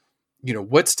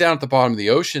 what's down at the bottom of the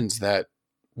oceans that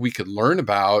we could learn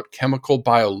about? Chemical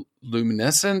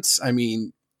bioluminescence. I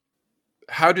mean,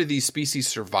 how do these species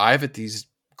survive at these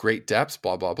great depths?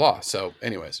 Blah, blah, blah. So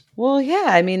anyways. Well, yeah.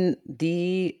 I mean,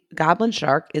 the goblin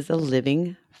shark is a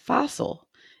living fossil.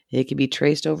 It can be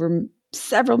traced over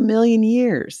several million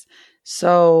years.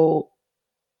 So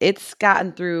it's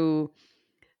gotten through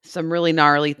some really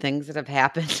gnarly things that have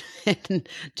happened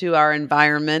to our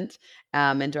environment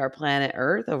and to our planet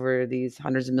Earth over these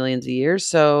hundreds of millions of years.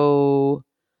 So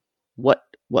what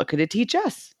could it teach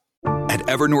us? At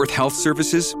Evernorth Health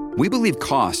Services, we believe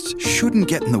costs shouldn't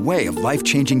get in the way of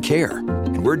life-changing care,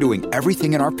 and we're doing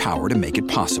everything in our power to make it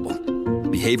possible.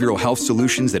 Behavioral health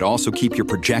solutions that also keep your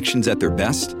projections at their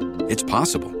best? It's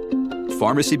possible.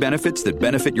 Pharmacy benefits that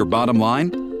benefit your bottom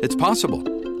line? It's possible.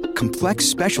 Complex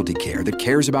specialty care that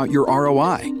cares about your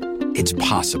ROI? It's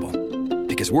possible.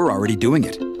 Because we're already doing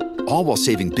it. All while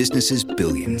saving businesses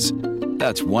billions.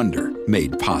 That's Wonder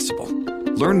made possible.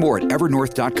 Learn more at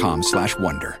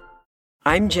evernorth.com/wonder.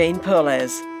 I'm Jane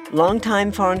Perlez,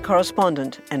 longtime foreign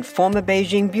correspondent and former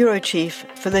Beijing bureau chief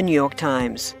for the New York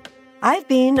Times. I've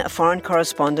been a foreign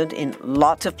correspondent in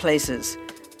lots of places: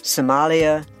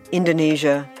 Somalia,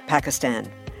 Indonesia,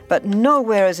 Pakistan, but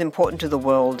nowhere as important to the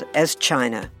world as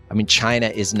China. I mean, China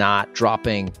is not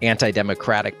dropping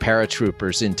anti-democratic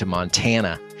paratroopers into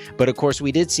Montana. But of course,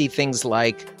 we did see things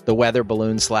like the weather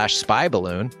balloon/spy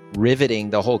balloon riveting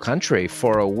the whole country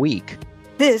for a week.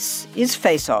 This is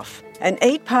Face Off, an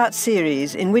 8-part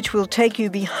series in which we'll take you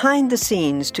behind the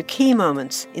scenes to key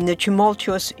moments in the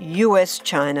tumultuous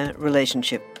U.S.-China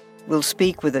relationship. We'll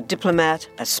speak with a diplomat,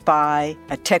 a spy,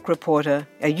 a tech reporter,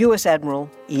 a U.S. admiral,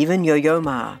 even Yo-Yo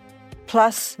Ma.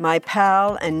 Plus, my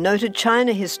pal and noted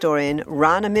China historian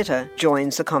Rana Mitter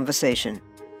joins the conversation.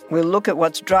 We'll look at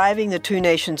what's driving the two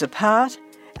nations apart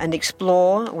and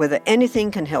explore whether anything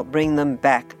can help bring them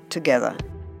back together.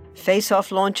 Face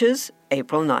Off launches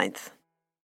April 9th.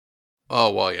 Oh,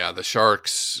 well, yeah, the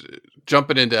sharks,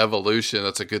 jumping into evolution,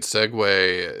 that's a good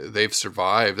segue. They've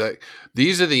survived.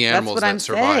 These are the animals that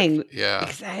survive. Saying. Yeah.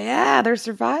 Yeah, they're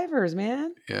survivors,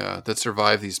 man. Yeah, that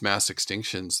survived these mass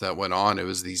extinctions that went on. It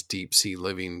was these deep sea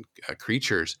living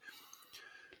creatures.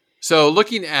 So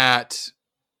looking at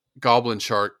goblin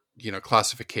shark,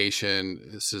 classification,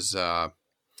 this is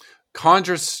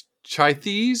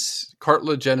Chondroschiathes,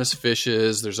 cartilaginous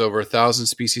fishes. There's over 1,000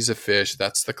 species of fish.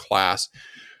 That's the class.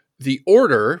 The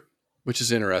order, which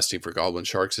is interesting for goblin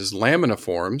sharks, is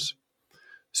laminiforms.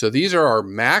 So these are our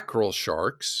mackerel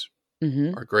sharks,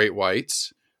 our great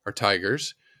whites, our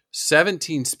tigers,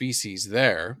 17 species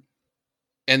there.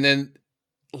 And then,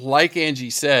 like Angie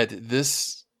said,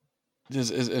 this is,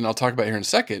 and I'll talk about here in a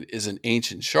second, is an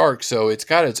ancient shark. So it's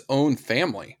got its own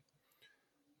family.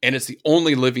 And it's the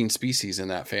only living species in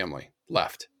that family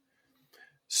left.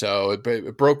 So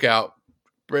it broke out.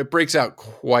 It breaks out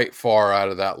quite far out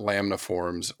of that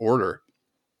laminiforms order.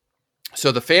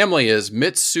 So the family is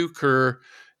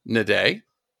Mitsucurnidae,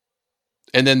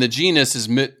 and then the genus is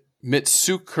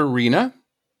Mitsucurina,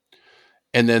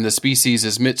 and then the species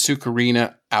is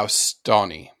Mitsucurina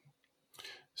austoni.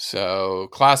 So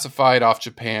classified off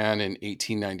Japan in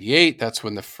 1898, that's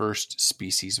when the first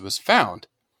species was found.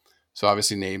 So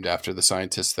obviously named after the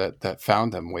scientists that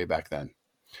found them way back then.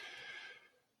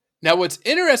 Now, what's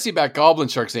interesting about goblin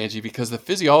sharks, Angie, because the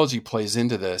physiology plays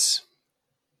into this,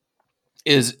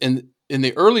 is in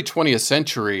the early 20th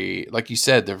century, like you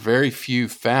said, there are very few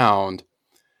found.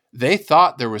 They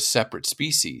thought there was separate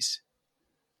species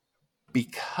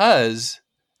because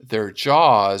their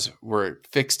jaws were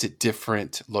fixed at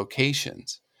different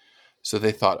locations. So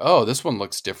they thought, oh, this one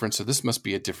looks different, so this must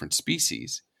be a different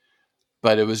species.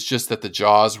 But it was just that the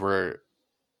jaws were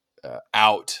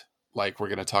out, like we're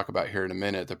going to talk about here in a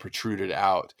minute, that protruded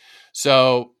out.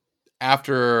 So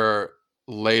after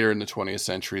later in the 20th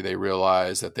century, they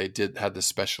realized that they had this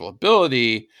special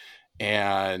ability,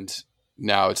 and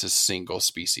now it's a single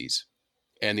species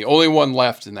and the only one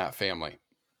left in that family.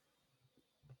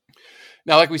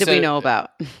 Now, like we said, we know about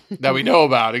that we know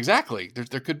about. Exactly.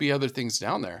 There could be other things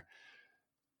down there.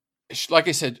 Like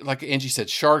I said, like Angie said,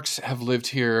 sharks have lived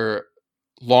here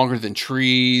longer than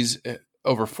trees,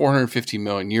 over 450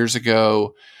 million years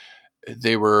ago.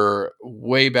 They were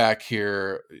way back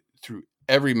here through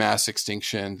every mass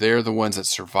extinction. They're the ones that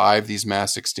survived these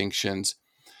mass extinctions.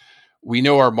 We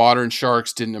know our modern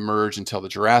sharks didn't emerge until the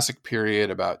Jurassic period,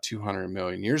 about 200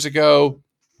 million years ago.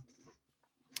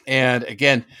 And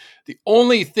again, the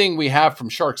only thing we have from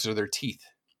sharks are their teeth.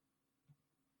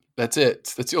 That's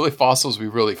it. That's the only fossils we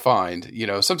really find.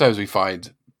 Sometimes we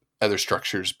find other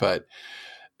structures, but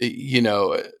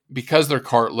because they're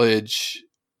cartilage,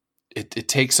 it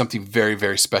takes something very,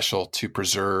 very special to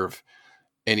preserve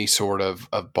any sort of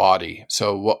body.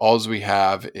 So what all we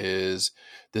have is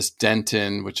this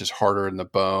dentin, which is harder in the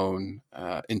bone,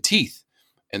 and teeth.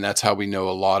 And that's how we know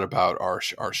a lot about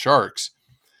our sharks.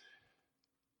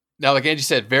 Now, like Angie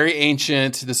said, very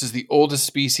ancient. This is the oldest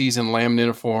species in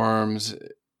laminiforms.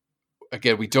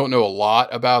 Again, we don't know a lot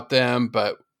about them,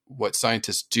 but what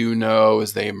scientists do know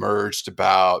is they emerged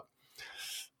about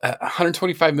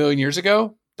 125 million years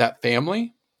ago, that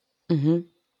family. Mm-hmm.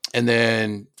 And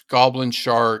then goblin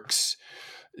sharks,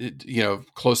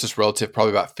 closest relative,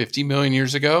 probably about 50 million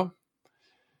years ago.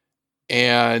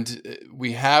 And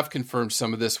we have confirmed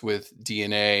some of this with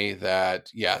DNA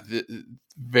that,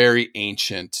 very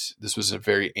ancient. This was a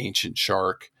very ancient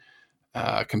shark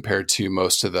compared to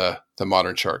most of the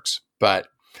modern sharks. But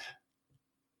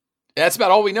that's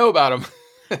about all we know about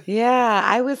them. Yeah,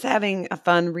 I was having a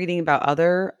fun reading about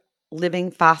other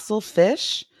living fossil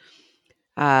fish.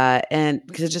 And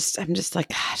because I'm just like,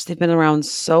 gosh, they've been around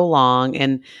so long,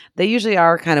 and they usually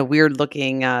are kind of weird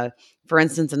looking. For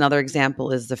instance, another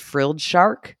example is the frilled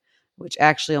shark, which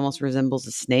actually almost resembles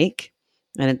a snake.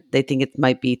 And they think it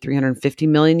might be 350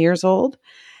 million years old.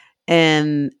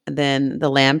 And then the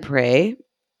lamprey,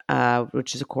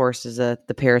 which is, of course, is the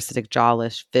parasitic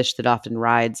jawless fish that often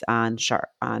rides on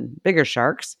bigger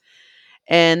sharks.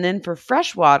 And then for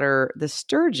freshwater, the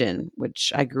sturgeon,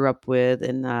 which I grew up with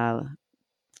in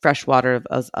freshwater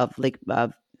of lake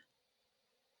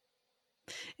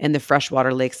in the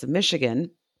freshwater lakes of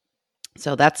Michigan.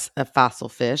 So that's a fossil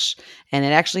fish, and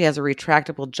it actually has a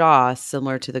retractable jaw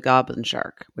similar to the goblin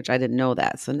shark, which I didn't know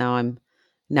that. So now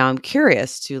I'm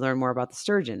curious to learn more about the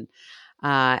sturgeon.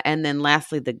 And then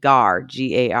lastly, the gar,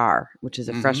 which is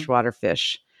a freshwater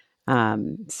fish.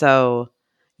 So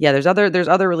yeah, there's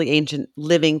other really ancient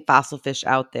living fossil fish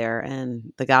out there,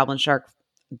 and the goblin shark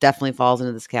definitely falls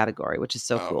into this category, which is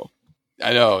so cool.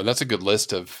 I know. That's a good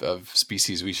list of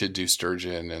species. We should do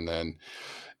sturgeon, and then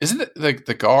isn't it like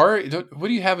the gar? What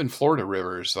do you have in Florida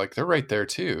rivers? Like they're right there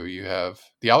too. You have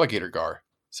the alligator gar.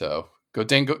 So go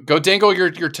dangle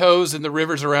your toes in the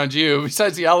rivers around you.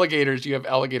 Besides the alligators, you have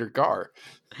alligator gar.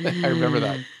 I remember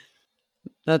that.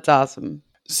 That's awesome.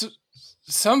 So,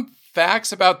 some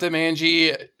facts about them,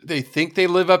 Angie. They think they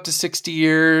live up to 60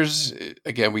 years.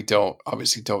 Again, we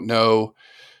obviously don't know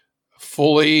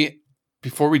fully.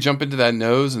 Before we jump into that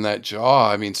nose and that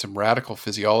jaw, I mean, some radical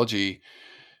physiology.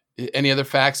 Any other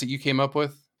facts that you came up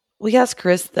with? Well, yes,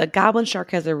 Chris, the goblin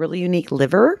shark has a really unique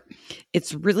liver.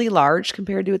 It's really large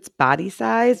compared to its body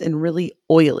size and really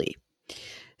oily.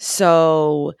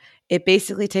 So it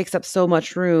basically takes up so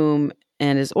much room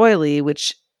and is oily,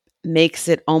 which makes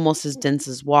it almost as dense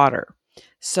as water.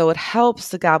 So it helps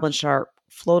the goblin shark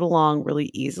float along really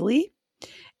easily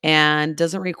and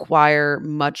doesn't require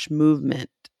much movement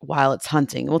while it's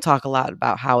hunting. We'll talk a lot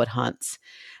about how it hunts,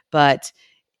 but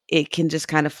it can just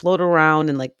kind of float around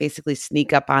and like basically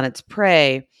sneak up on its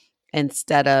prey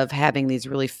instead of having these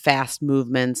really fast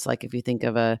movements. Like if you think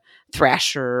of a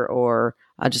thrasher or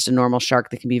just a normal shark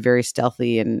that can be very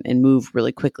stealthy and move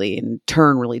really quickly and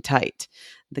turn really tight.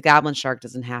 The goblin shark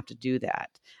doesn't have to do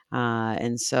that.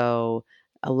 And so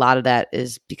a lot of that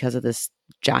is because of this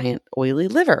giant oily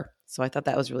liver. So I thought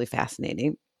that was really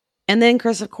fascinating. And then,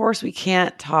 Chris, of course, we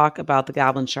can't talk about the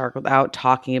goblin shark without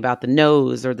talking about the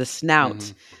nose or the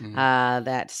snout,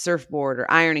 that surfboard or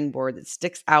ironing board that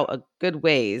sticks out a good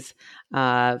ways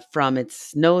from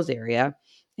its nose area.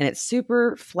 And it's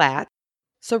super flat.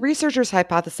 So researchers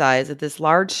hypothesize that this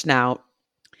large snout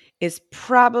is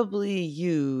probably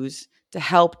used to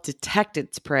help detect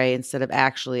its prey instead of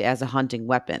actually as a hunting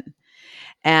weapon.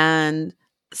 And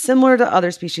similar to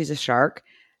other species of shark,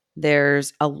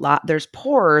 there's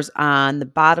pores on the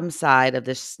bottom side of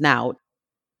this snout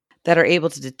that are able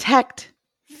to detect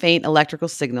faint electrical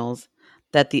signals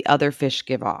that the other fish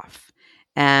give off.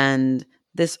 And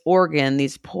this organ,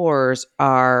 these pores,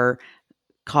 are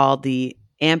called the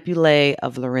ampullae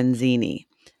of Lorenzini.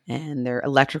 And they're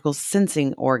electrical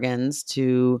sensing organs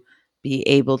to be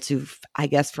able to, I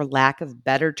guess, for lack of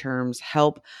better terms,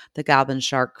 help the goblin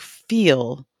shark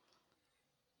feel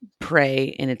prey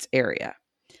in its area.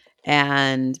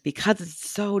 And because it's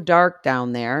so dark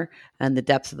down there and the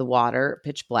depths of the water,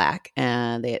 pitch black,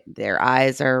 and their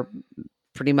eyes are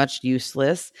pretty much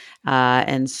useless.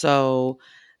 And so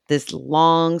this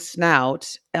long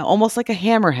snout, almost like a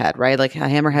hammerhead, right? Like a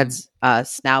hammerhead's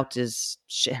snout is,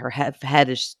 her head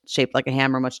is shaped like a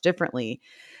hammer much differently,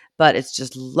 but it's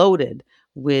just loaded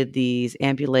with these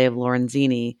ampullae of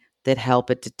Lorenzini that help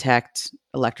it detect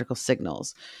electrical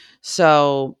signals.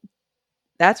 So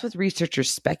that's what researchers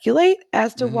speculate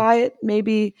as to why it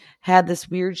maybe had this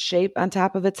weird shape on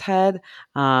top of its head.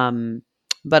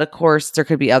 But of course, there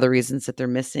could be other reasons that they're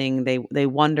missing. They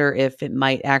wonder if it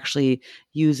might actually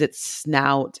use its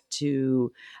snout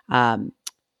to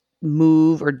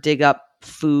move or dig up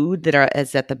food that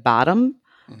is at the bottom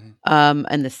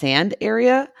and the sand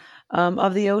area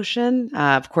of the ocean.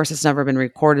 Of course, it's never been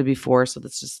recorded before, so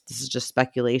this is just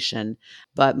speculation.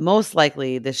 But most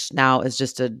likely, this snout is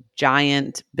just a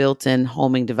giant built-in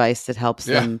homing device that helps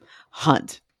them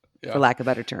hunt, for lack of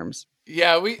better terms.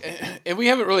 Yeah, we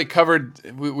haven't really covered.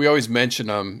 We always mention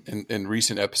them in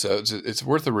recent episodes. It's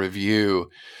worth a review.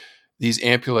 These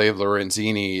ampullae of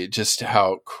Lorenzini, just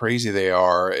how crazy they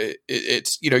are.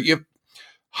 It's you have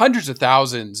hundreds of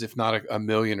thousands, if not a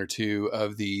million or two,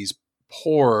 of these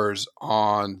pores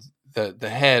on the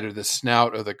head or the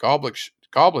snout of the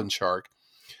goblin shark,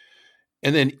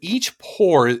 and then each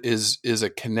pore is a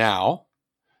canal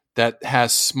that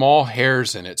has small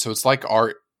hairs in it. So it's like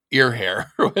our ear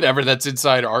hair or whatever that's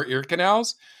inside our ear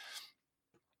canals.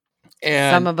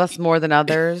 And some of us more than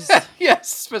others.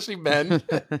 Yes, especially men.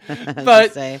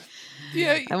 But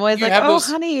yeah, I'm always like,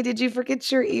 honey, did you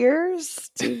forget your ears?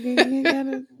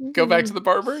 Go back to the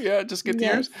barber. Yeah, just get the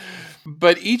ears.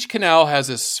 But each canal has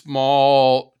a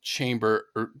small chamber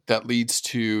that leads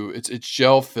to, it's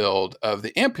gel filled of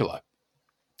the ampulla.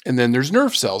 And then there's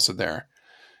nerve cells in there.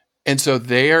 And so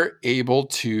they are able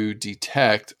to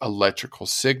detect electrical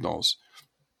signals.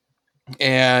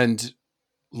 And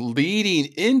leading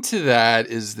into that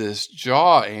is this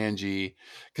jaw, Angie,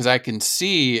 because I can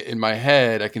see in my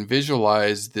head, I can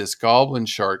visualize this goblin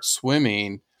shark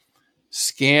swimming,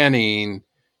 scanning,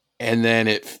 and then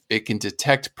it can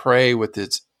detect prey with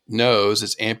its nose,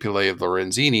 its ampullae of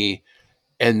Lorenzini,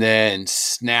 and then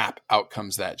snap, out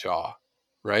comes that jaw.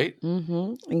 Right?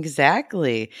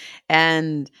 Exactly.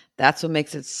 And that's what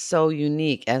makes it so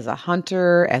unique as a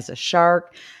hunter, as a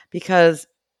shark, because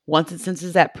once it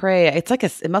senses that prey, it's like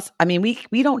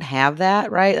we don't have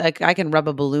that, right? Like I can rub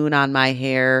a balloon on my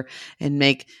hair and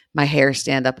make my hair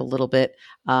stand up a little bit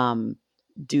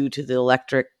due to the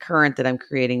electric current that I'm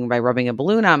creating by rubbing a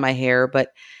balloon on my hair. But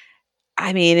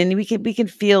I mean, and we can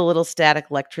feel a little static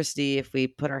electricity if we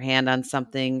put our hand on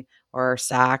something or our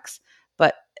socks,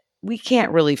 but we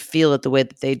can't really feel it the way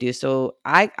that they do. So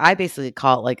I basically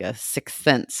call it like a sixth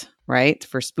sense, right?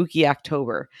 For spooky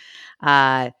October.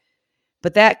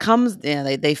 But that comes,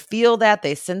 they feel that,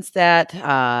 they sense that,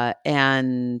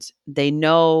 and they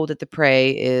know that the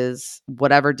prey is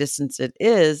whatever distance it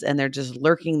is, and they're just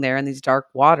lurking there in these dark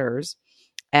waters.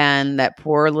 And that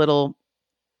poor little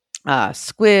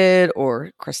squid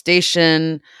or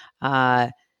crustacean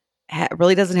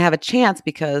really doesn't have a chance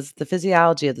because the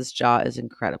physiology of this jaw is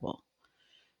incredible.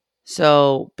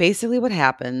 So basically what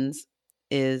happens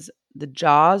is the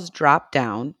jaws drop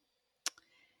down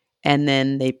and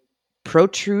then they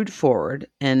protrude forward.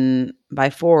 And by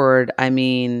forward, I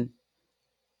mean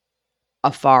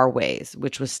a far ways,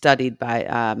 which was studied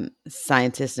by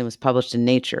scientists and was published in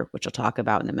Nature, which I'll talk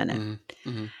about in a minute.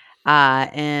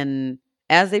 And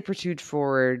as they protrude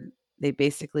forward, they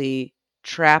basically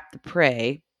trap the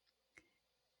prey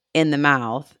in the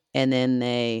mouth, and then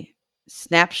they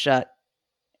snap shut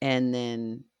and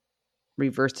then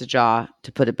reverse the jaw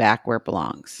to put it back where it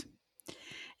belongs.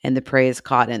 And the prey is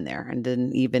caught in there and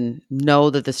didn't even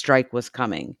know that the strike was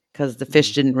coming because the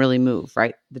fish didn't really move,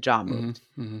 right? The jaw moved.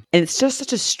 And it's just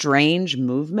such a strange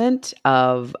movement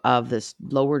of this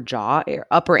lower jaw,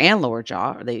 upper and lower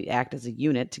jaw. They act as a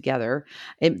unit together.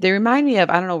 They remind me of,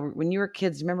 I don't know, when you were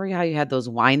kids, remember how you had those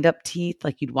wind up teeth?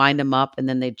 Like you'd wind them up and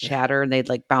then they'd chatter and they'd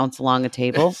like bounce along a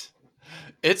table.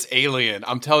 It's Alien.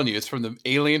 I'm telling you, it's from the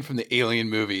Alien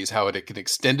movies, how it can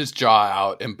extend its jaw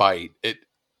out and bite.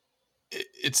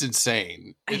 It's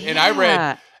insane. And I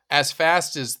read as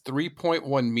fast as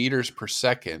 3.1 meters per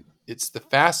second. It's the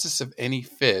fastest of any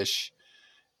fish,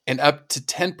 and up to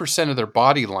 10% of their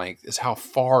body length is how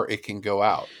far it can go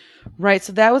out. Right.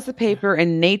 So that was the paper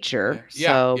in Nature.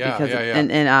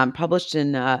 And published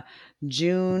in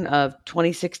June of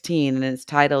 2016, and it's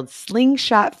titled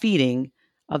 "Slingshot Feeding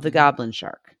of the Goblin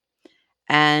Shark."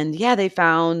 And they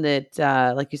found that,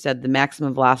 like you said, the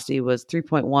maximum velocity was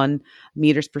 3.1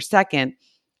 meters per second.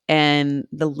 And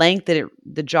the length that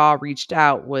the jaw reached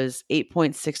out was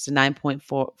 8.6 to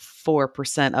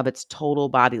 9.4% of its total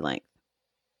body length.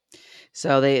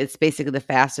 So it's basically the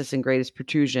fastest and greatest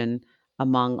protrusion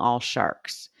among all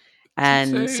sharks.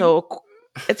 And so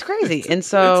it's crazy. And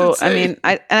so, I mean,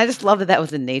 I just love that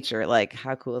was in nature. Like,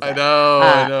 how cool is that?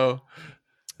 I know.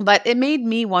 But it made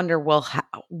me wonder, well,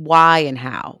 why and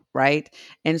how, right?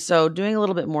 And so doing a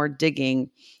little bit more digging,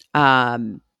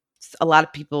 a lot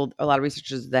of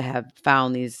researchers that have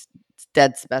found these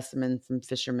dead specimens from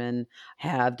fishermen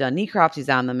have done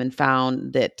necropsies on them and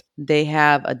found that they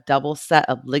have a double set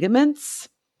of ligaments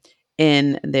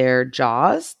in their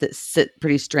jaws that sit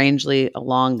pretty strangely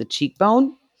along the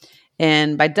cheekbone.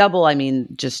 And by double, I mean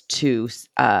just two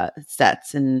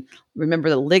sets. And remember,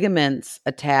 the ligaments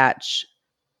attach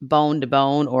bone to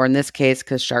bone, or in this case,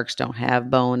 because sharks don't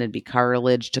have bone, it'd be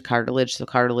cartilage to cartilage. So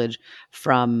cartilage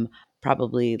from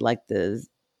probably like the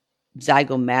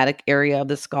zygomatic area of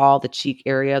the skull, the cheek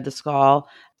area of the skull,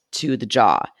 to the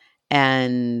jaw.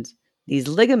 And these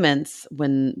ligaments,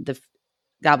 when the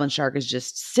goblin shark is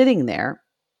just sitting there,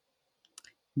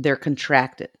 they're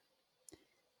contracted.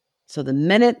 So the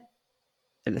minute,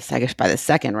 I guess by the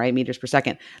second, right, meters per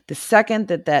second, the second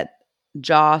that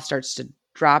jaw starts to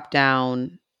drop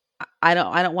down, I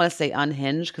don't want to say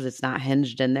unhinged because it's not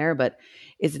hinged in there, but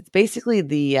it's basically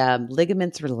the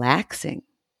ligaments relaxing,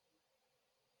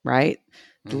 right?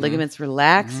 The ligaments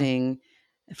relaxing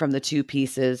from the two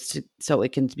pieces so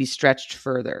it can be stretched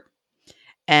further.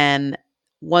 And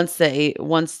once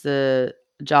the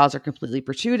jaws are completely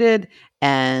protruded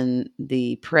and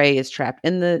the prey is trapped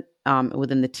in the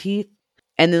within the teeth,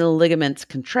 and then the ligaments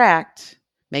contract,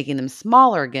 making them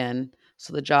smaller again,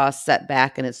 so the jaw is set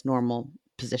back in its normal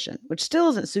position, which still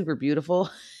isn't super beautiful,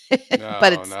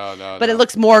 but it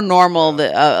looks more normal.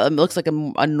 It looks like a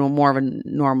more of a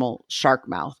normal shark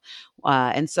mouth,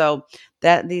 and so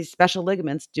that these special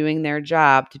ligaments doing their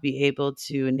job to be able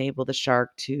to enable the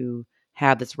shark to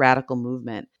have this radical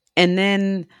movement. And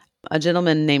then a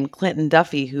gentleman named Clinton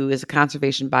Duffy, who is a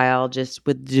conservation biologist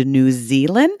with the New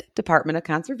Zealand Department of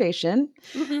Conservation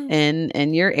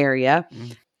in your area.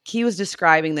 He was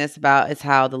describing this about is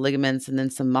how the ligaments and then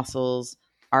some muscles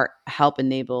help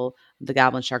enable the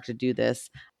goblin shark to do this.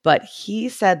 But he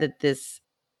said that this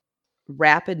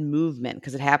rapid movement,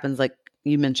 because it happens, like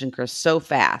you mentioned, Chris, so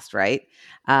fast, right?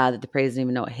 That the prey doesn't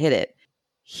even know it hit it.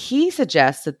 He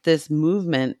suggests that this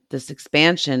movement, this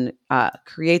expansion,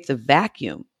 creates a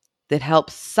vacuum that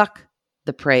helps suck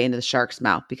the prey into the shark's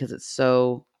mouth because it's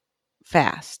so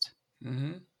fast.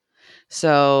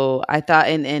 So I thought,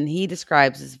 and he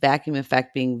describes this vacuum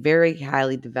effect being very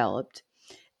highly developed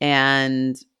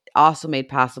and also made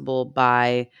possible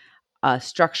by a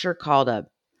structure called a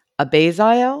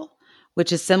basile,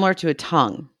 which is similar to a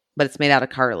tongue, but it's made out of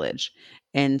cartilage.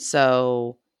 And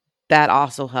so that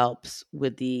also helps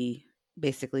with the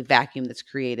basically vacuum that's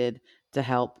created to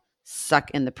help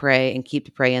suck in the prey and keep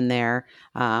the prey in there.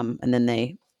 And then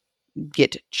they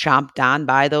get chomped on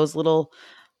by those little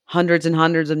hundreds and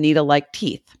hundreds of needle-like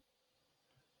teeth.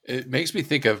 It makes me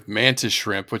think of mantis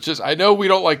shrimp, which is, I know we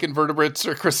don't like invertebrates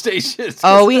or crustaceans.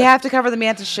 Oh, we have to cover the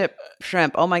mantis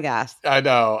shrimp. Oh my gosh. I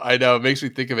know. It makes me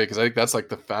think of it because I think that's like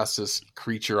the fastest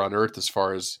creature on Earth as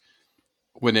far as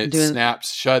when it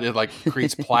snaps shut, it like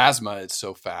creates plasma. It's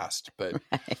so fast. But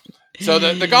right. So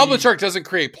the goblin shark doesn't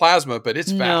create plasma, but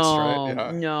it's fast, right?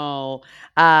 Yeah. No.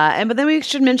 But then we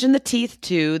should mention the teeth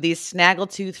too. These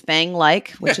snaggletooth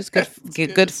fang-like, which is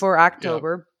good for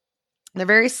October. Yeah. They're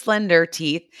very slender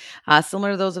teeth,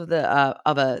 similar to those of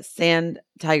a sand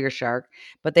tiger shark,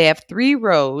 but they have 3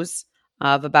 rows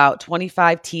of about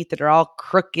 25 teeth that are all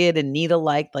crooked and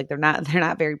needle-like. Like they're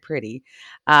not very pretty.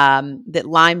 That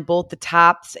line both the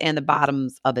tops and the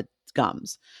bottoms of its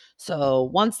gums. So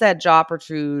once that jaw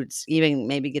protrudes, even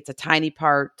maybe gets a tiny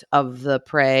part of the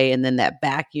prey, and then that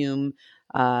vacuum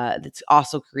that's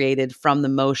also created from the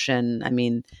motion. I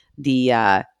mean,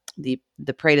 the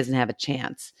prey doesn't have a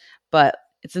chance. But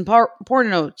it's important to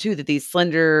note too that these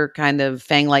slender kind of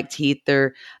fang-like teeth,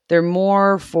 they're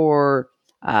more for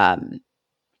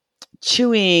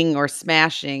chewing or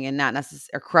smashing, and not necessarily,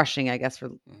 or crushing, I guess, for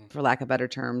lack of better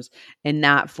terms, and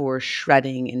not for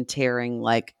shredding and tearing,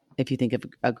 like if you think of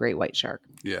a great white shark.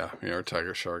 Yeah, or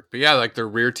tiger shark. But yeah, like their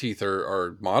rear teeth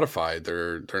are modified.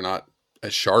 They're not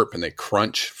as sharp, and they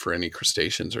crunch for any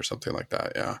crustaceans or something like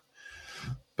that. Yeah,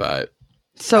 but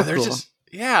so cool.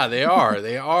 Yeah, they are.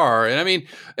 They are. And I mean,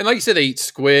 and like you said, they eat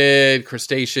squid,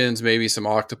 crustaceans, maybe some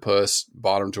octopus,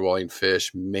 bottom dwelling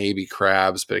fish, maybe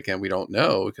crabs. But again, we don't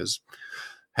know because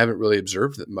haven't really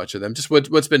observed that much of them. Just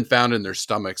what's been found in their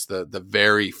stomachs, the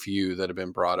very few that have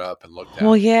been brought up and looked at.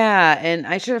 Well, yeah, and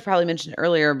I should have probably mentioned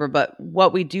earlier, but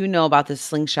what we do know about this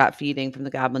slingshot feeding from the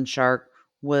goblin shark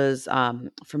was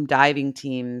from diving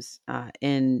teams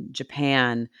in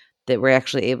Japan that were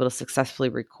actually able to successfully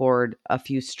record a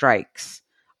few strikes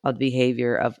of the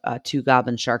behavior of 2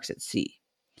 goblin sharks at sea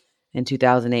in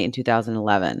 2008 and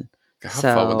 2011. How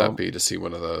fun would that be to see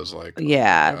one of those? Like,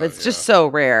 yeah, it's just so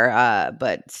rare.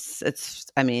 But it's,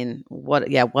 I mean, what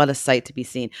a sight to be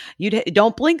seen.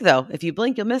 Don't blink though. If you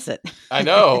blink, you'll miss it. I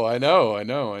know.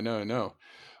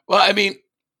 Well, I mean,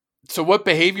 so what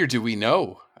behavior do we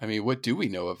know? I mean, what do we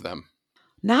know of them?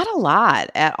 Not a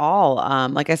lot at all.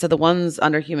 Like I said, the ones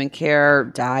under human care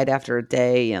died after a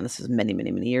day. This is many, many,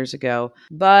 many years ago.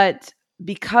 But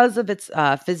because of its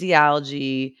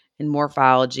physiology and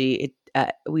morphology,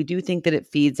 we do think that it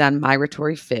feeds on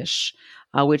migratory fish,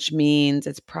 which means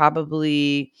it's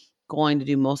probably going to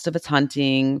do most of its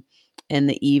hunting in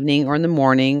the evening or in the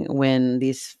morning when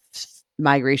these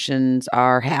migrations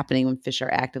are happening, when fish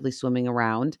are actively swimming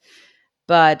around.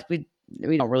 But we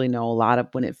don't really know a lot of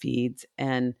when it feeds.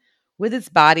 And with its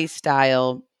body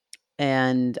style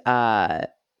and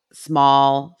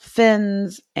small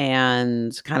fins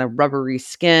and kind of rubbery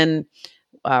skin,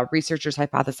 researchers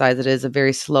hypothesize it is a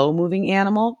very slow-moving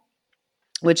animal,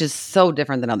 which is so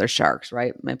different than other sharks,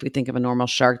 right? If we think of a normal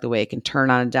shark, the way it can turn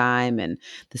on a dime and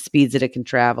the speeds that it can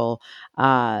travel.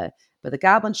 But the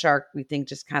goblin shark, we think,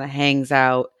 just kind of hangs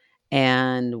out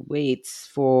and waits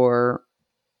for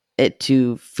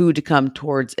food to come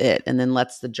towards it, and then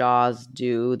lets the jaws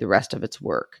do the rest of its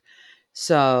work.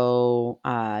 So,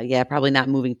 probably not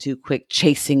moving too quick,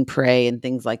 chasing prey and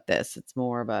things like this. It's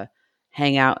more of a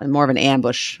hangout and more of an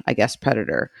ambush, I guess,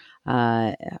 predator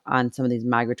on some of these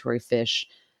migratory fish.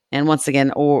 And once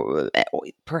again, or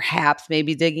perhaps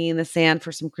maybe digging in the sand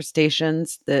for some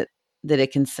crustaceans that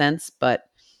it can sense, but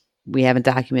we haven't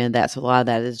documented that. So a lot of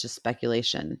that is just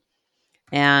speculation.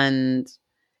 And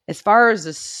as far as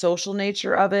the social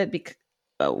nature of it,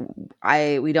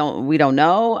 we don't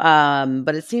know,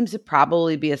 but it seems to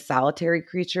probably be a solitary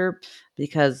creature,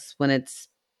 because when it's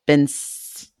been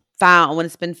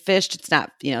fished, it's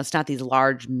not these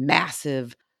large,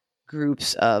 massive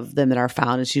groups of them that are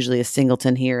found. It's usually a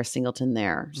singleton here, a singleton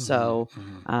there. Mm-hmm. So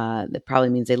that probably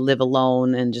means they live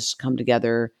alone and just come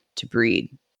together to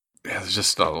breed. Yeah, there's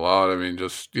just not a lot. I mean,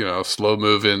 just slow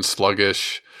moving,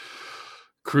 sluggish,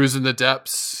 cruising the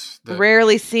depths.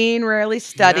 Rarely seen, rarely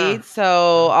studied. Yeah. So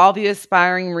all of you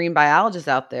aspiring marine biologists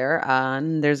out there,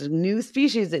 there's a new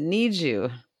species that needs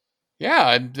you.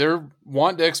 Yeah, they're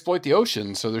wanting to exploit the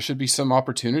ocean, so there should be some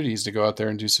opportunities to go out there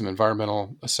and do some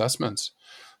environmental assessments.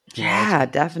 Yeah,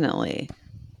 definitely.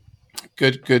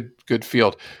 Good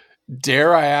field.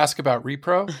 Dare I ask about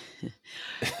repro?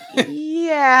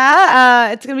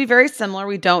 Yeah, it's going to be very similar.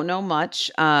 We don't know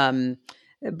much.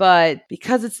 But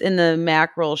because it's in the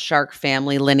mackerel shark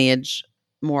family lineage,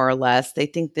 more or less, they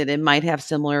think that it might have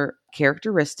similar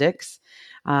characteristics.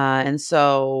 And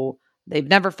so they've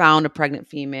never found a pregnant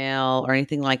female or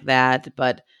anything like that.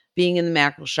 But being in the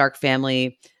mackerel shark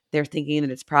family, they're thinking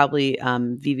that it's probably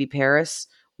viviparous,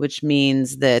 which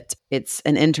means that it's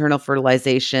an internal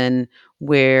fertilization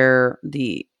where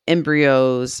the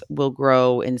embryos will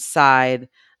grow inside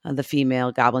the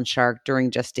female goblin shark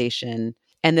during gestation,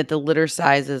 and that the litter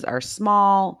sizes are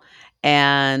small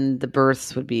and the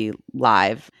births would be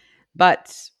live.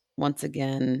 But once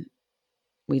again,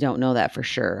 we don't know that for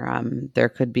sure.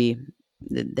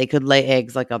 They could lay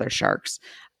eggs like other sharks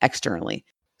externally.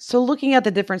 So looking at the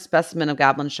different specimen of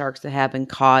goblin sharks that have been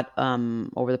caught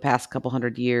over the past couple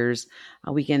hundred years,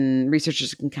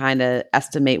 researchers can kind of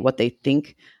estimate what they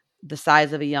think the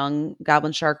size of a young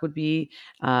goblin shark would be.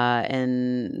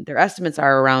 And their estimates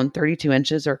are around 32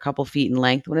 inches or a couple feet in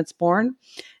length when it's born.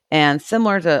 And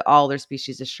similar to all their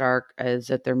species of shark is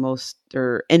that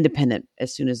they're independent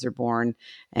as soon as they're born.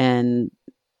 And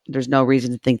there's no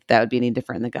reason to think that would be any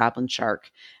different in the goblin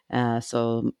shark.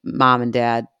 So mom and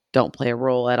dad don't play a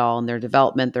role at all in their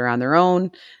development. They're on their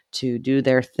own to do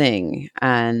their thing.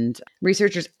 And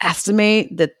researchers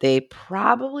estimate that they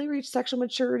probably reach sexual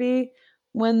maturity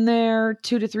when they're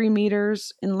 2 to 3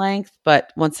 meters in length.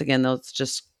 But once again, that's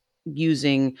just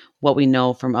using what we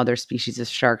know from other species of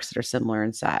sharks that are similar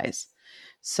in size.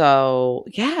 So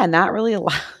yeah, not really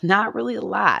a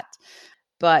lot.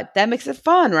 But that makes it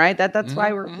fun, right? That's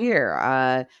why we're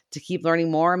here, to keep learning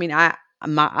more. I mean,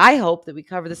 I hope that we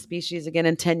cover the species again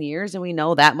in 10 years and we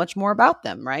know that much more about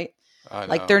them, right?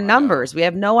 Like their numbers. We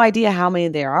have no idea how many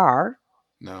there are.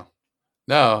 No.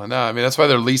 I mean, that's why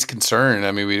they're least concerned.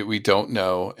 I mean, we don't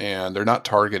know, and they're not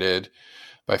targeted.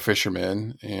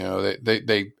 fishermen.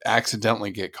 They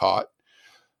accidentally get caught.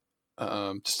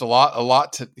 Just a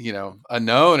lot to,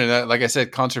 unknown. And like I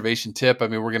said, conservation tip. I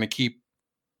mean, we're going to keep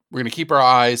our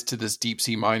eyes to this deep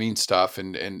sea mining stuff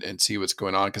and see what's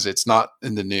going on, because it's not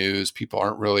in the news. People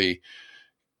aren't really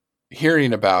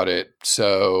hearing about it.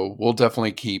 So we'll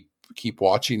definitely keep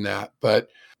watching that. But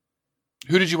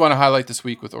who did you want to highlight this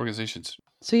week with organizations?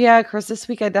 So yeah, Chris, this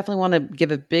week I definitely want to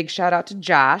give a big shout out to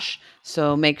Josh.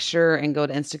 So make sure and go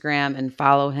to Instagram and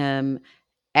follow him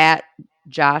at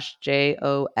Josh,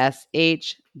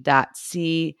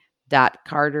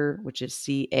 JOSH.C.Carter, which is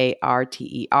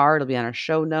CARTER. It'll be on our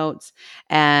show notes.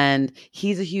 And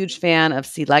he's a huge fan of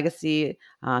Sea Legacy.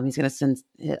 He's going to send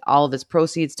all of his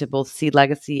proceeds to both Sea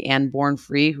Legacy and Born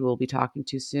Free, who we'll be talking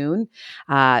to soon.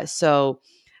 So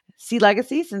Sea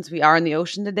Legacy, since we are in the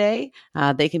ocean today,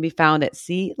 they can be found at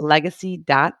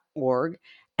sealegacy.org.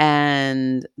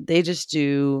 And they just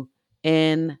do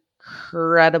incredible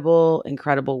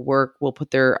work. We'll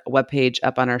put their webpage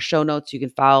up on our show notes. You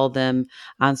can follow them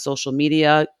on social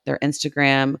media. Their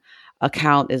Instagram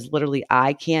account is literally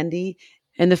eye candy.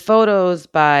 And the photos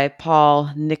by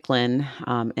Paul Nicklin,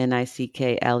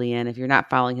 Nicklen. If you're not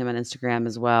following him on Instagram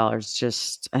as well, it's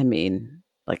just,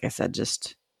 like I said,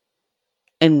 just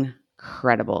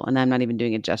incredible. And I'm not even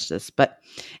doing it justice. But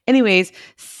anyways,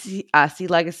 Sea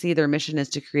Legacy, their mission is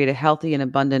to create a healthy and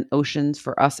abundant oceans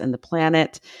for us and the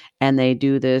planet. And they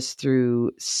do this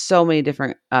through so many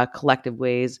different collective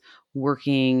ways,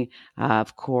 working,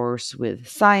 of course, with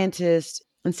scientists.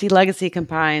 And Sea Legacy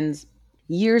combines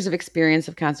years of experience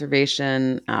of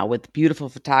conservation with beautiful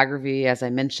photography, as I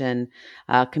mentioned,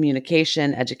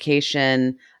 communication,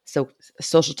 education,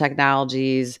 social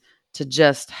technologies, to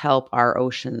just help our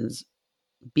oceans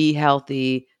be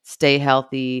healthy, stay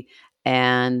healthy,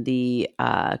 and the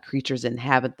creatures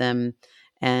inhabit them.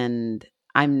 And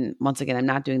I'm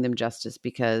not doing them justice,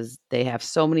 because they have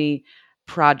so many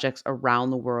projects around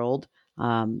the world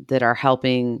that are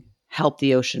helping help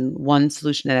the ocean one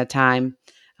solution at a time,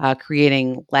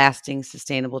 creating lasting,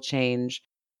 sustainable change.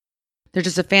 They're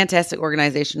just a fantastic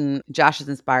organization. Josh has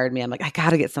inspired me. I'm like, I got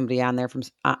to get somebody on there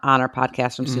on our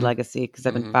podcast from Sea Legacy, because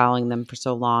I've been following them for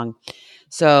so long.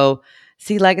 So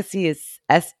Sea Legacy is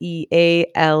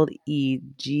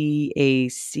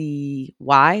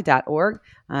SEALEGACY.org.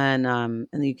 And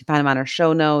you can find them on our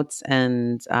show notes.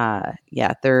 And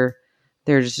they're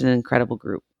just an incredible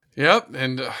group. Yep.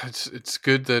 And it's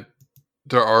good that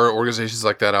there are organizations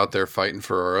like that out there fighting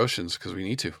for our oceans, because we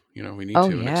need to, and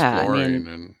exploring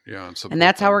and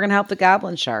that's how we're going to help the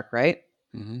goblin shark, right?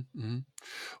 Mm-hmm, mm-hmm.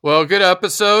 Well, good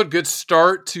episode. Good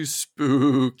start to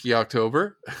spooky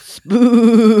October.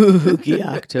 Spooky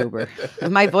October.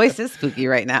 My voice is spooky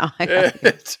right now.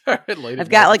 I've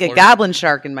got like a goblin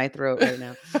shark in my throat right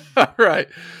now. All right.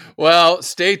 Well,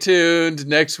 stay tuned.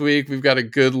 Next week, we've got a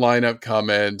good lineup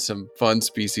coming, some fun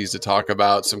species to talk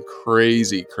about, some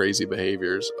crazy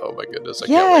behaviors. Oh my goodness. I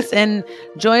can't wait. And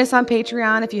join us on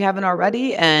Patreon if you haven't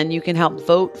already, and you can help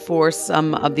vote for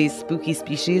some of these spooky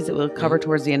species that we'll cover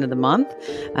towards the end of the month.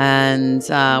 And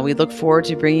we look forward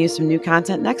to bringing you some new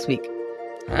content next week.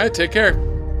 All right. Take care.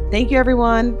 Thank you,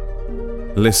 everyone.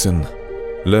 Listen,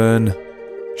 learn,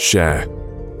 share.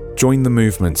 Join the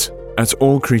movement at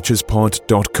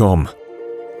allcreaturespod.com.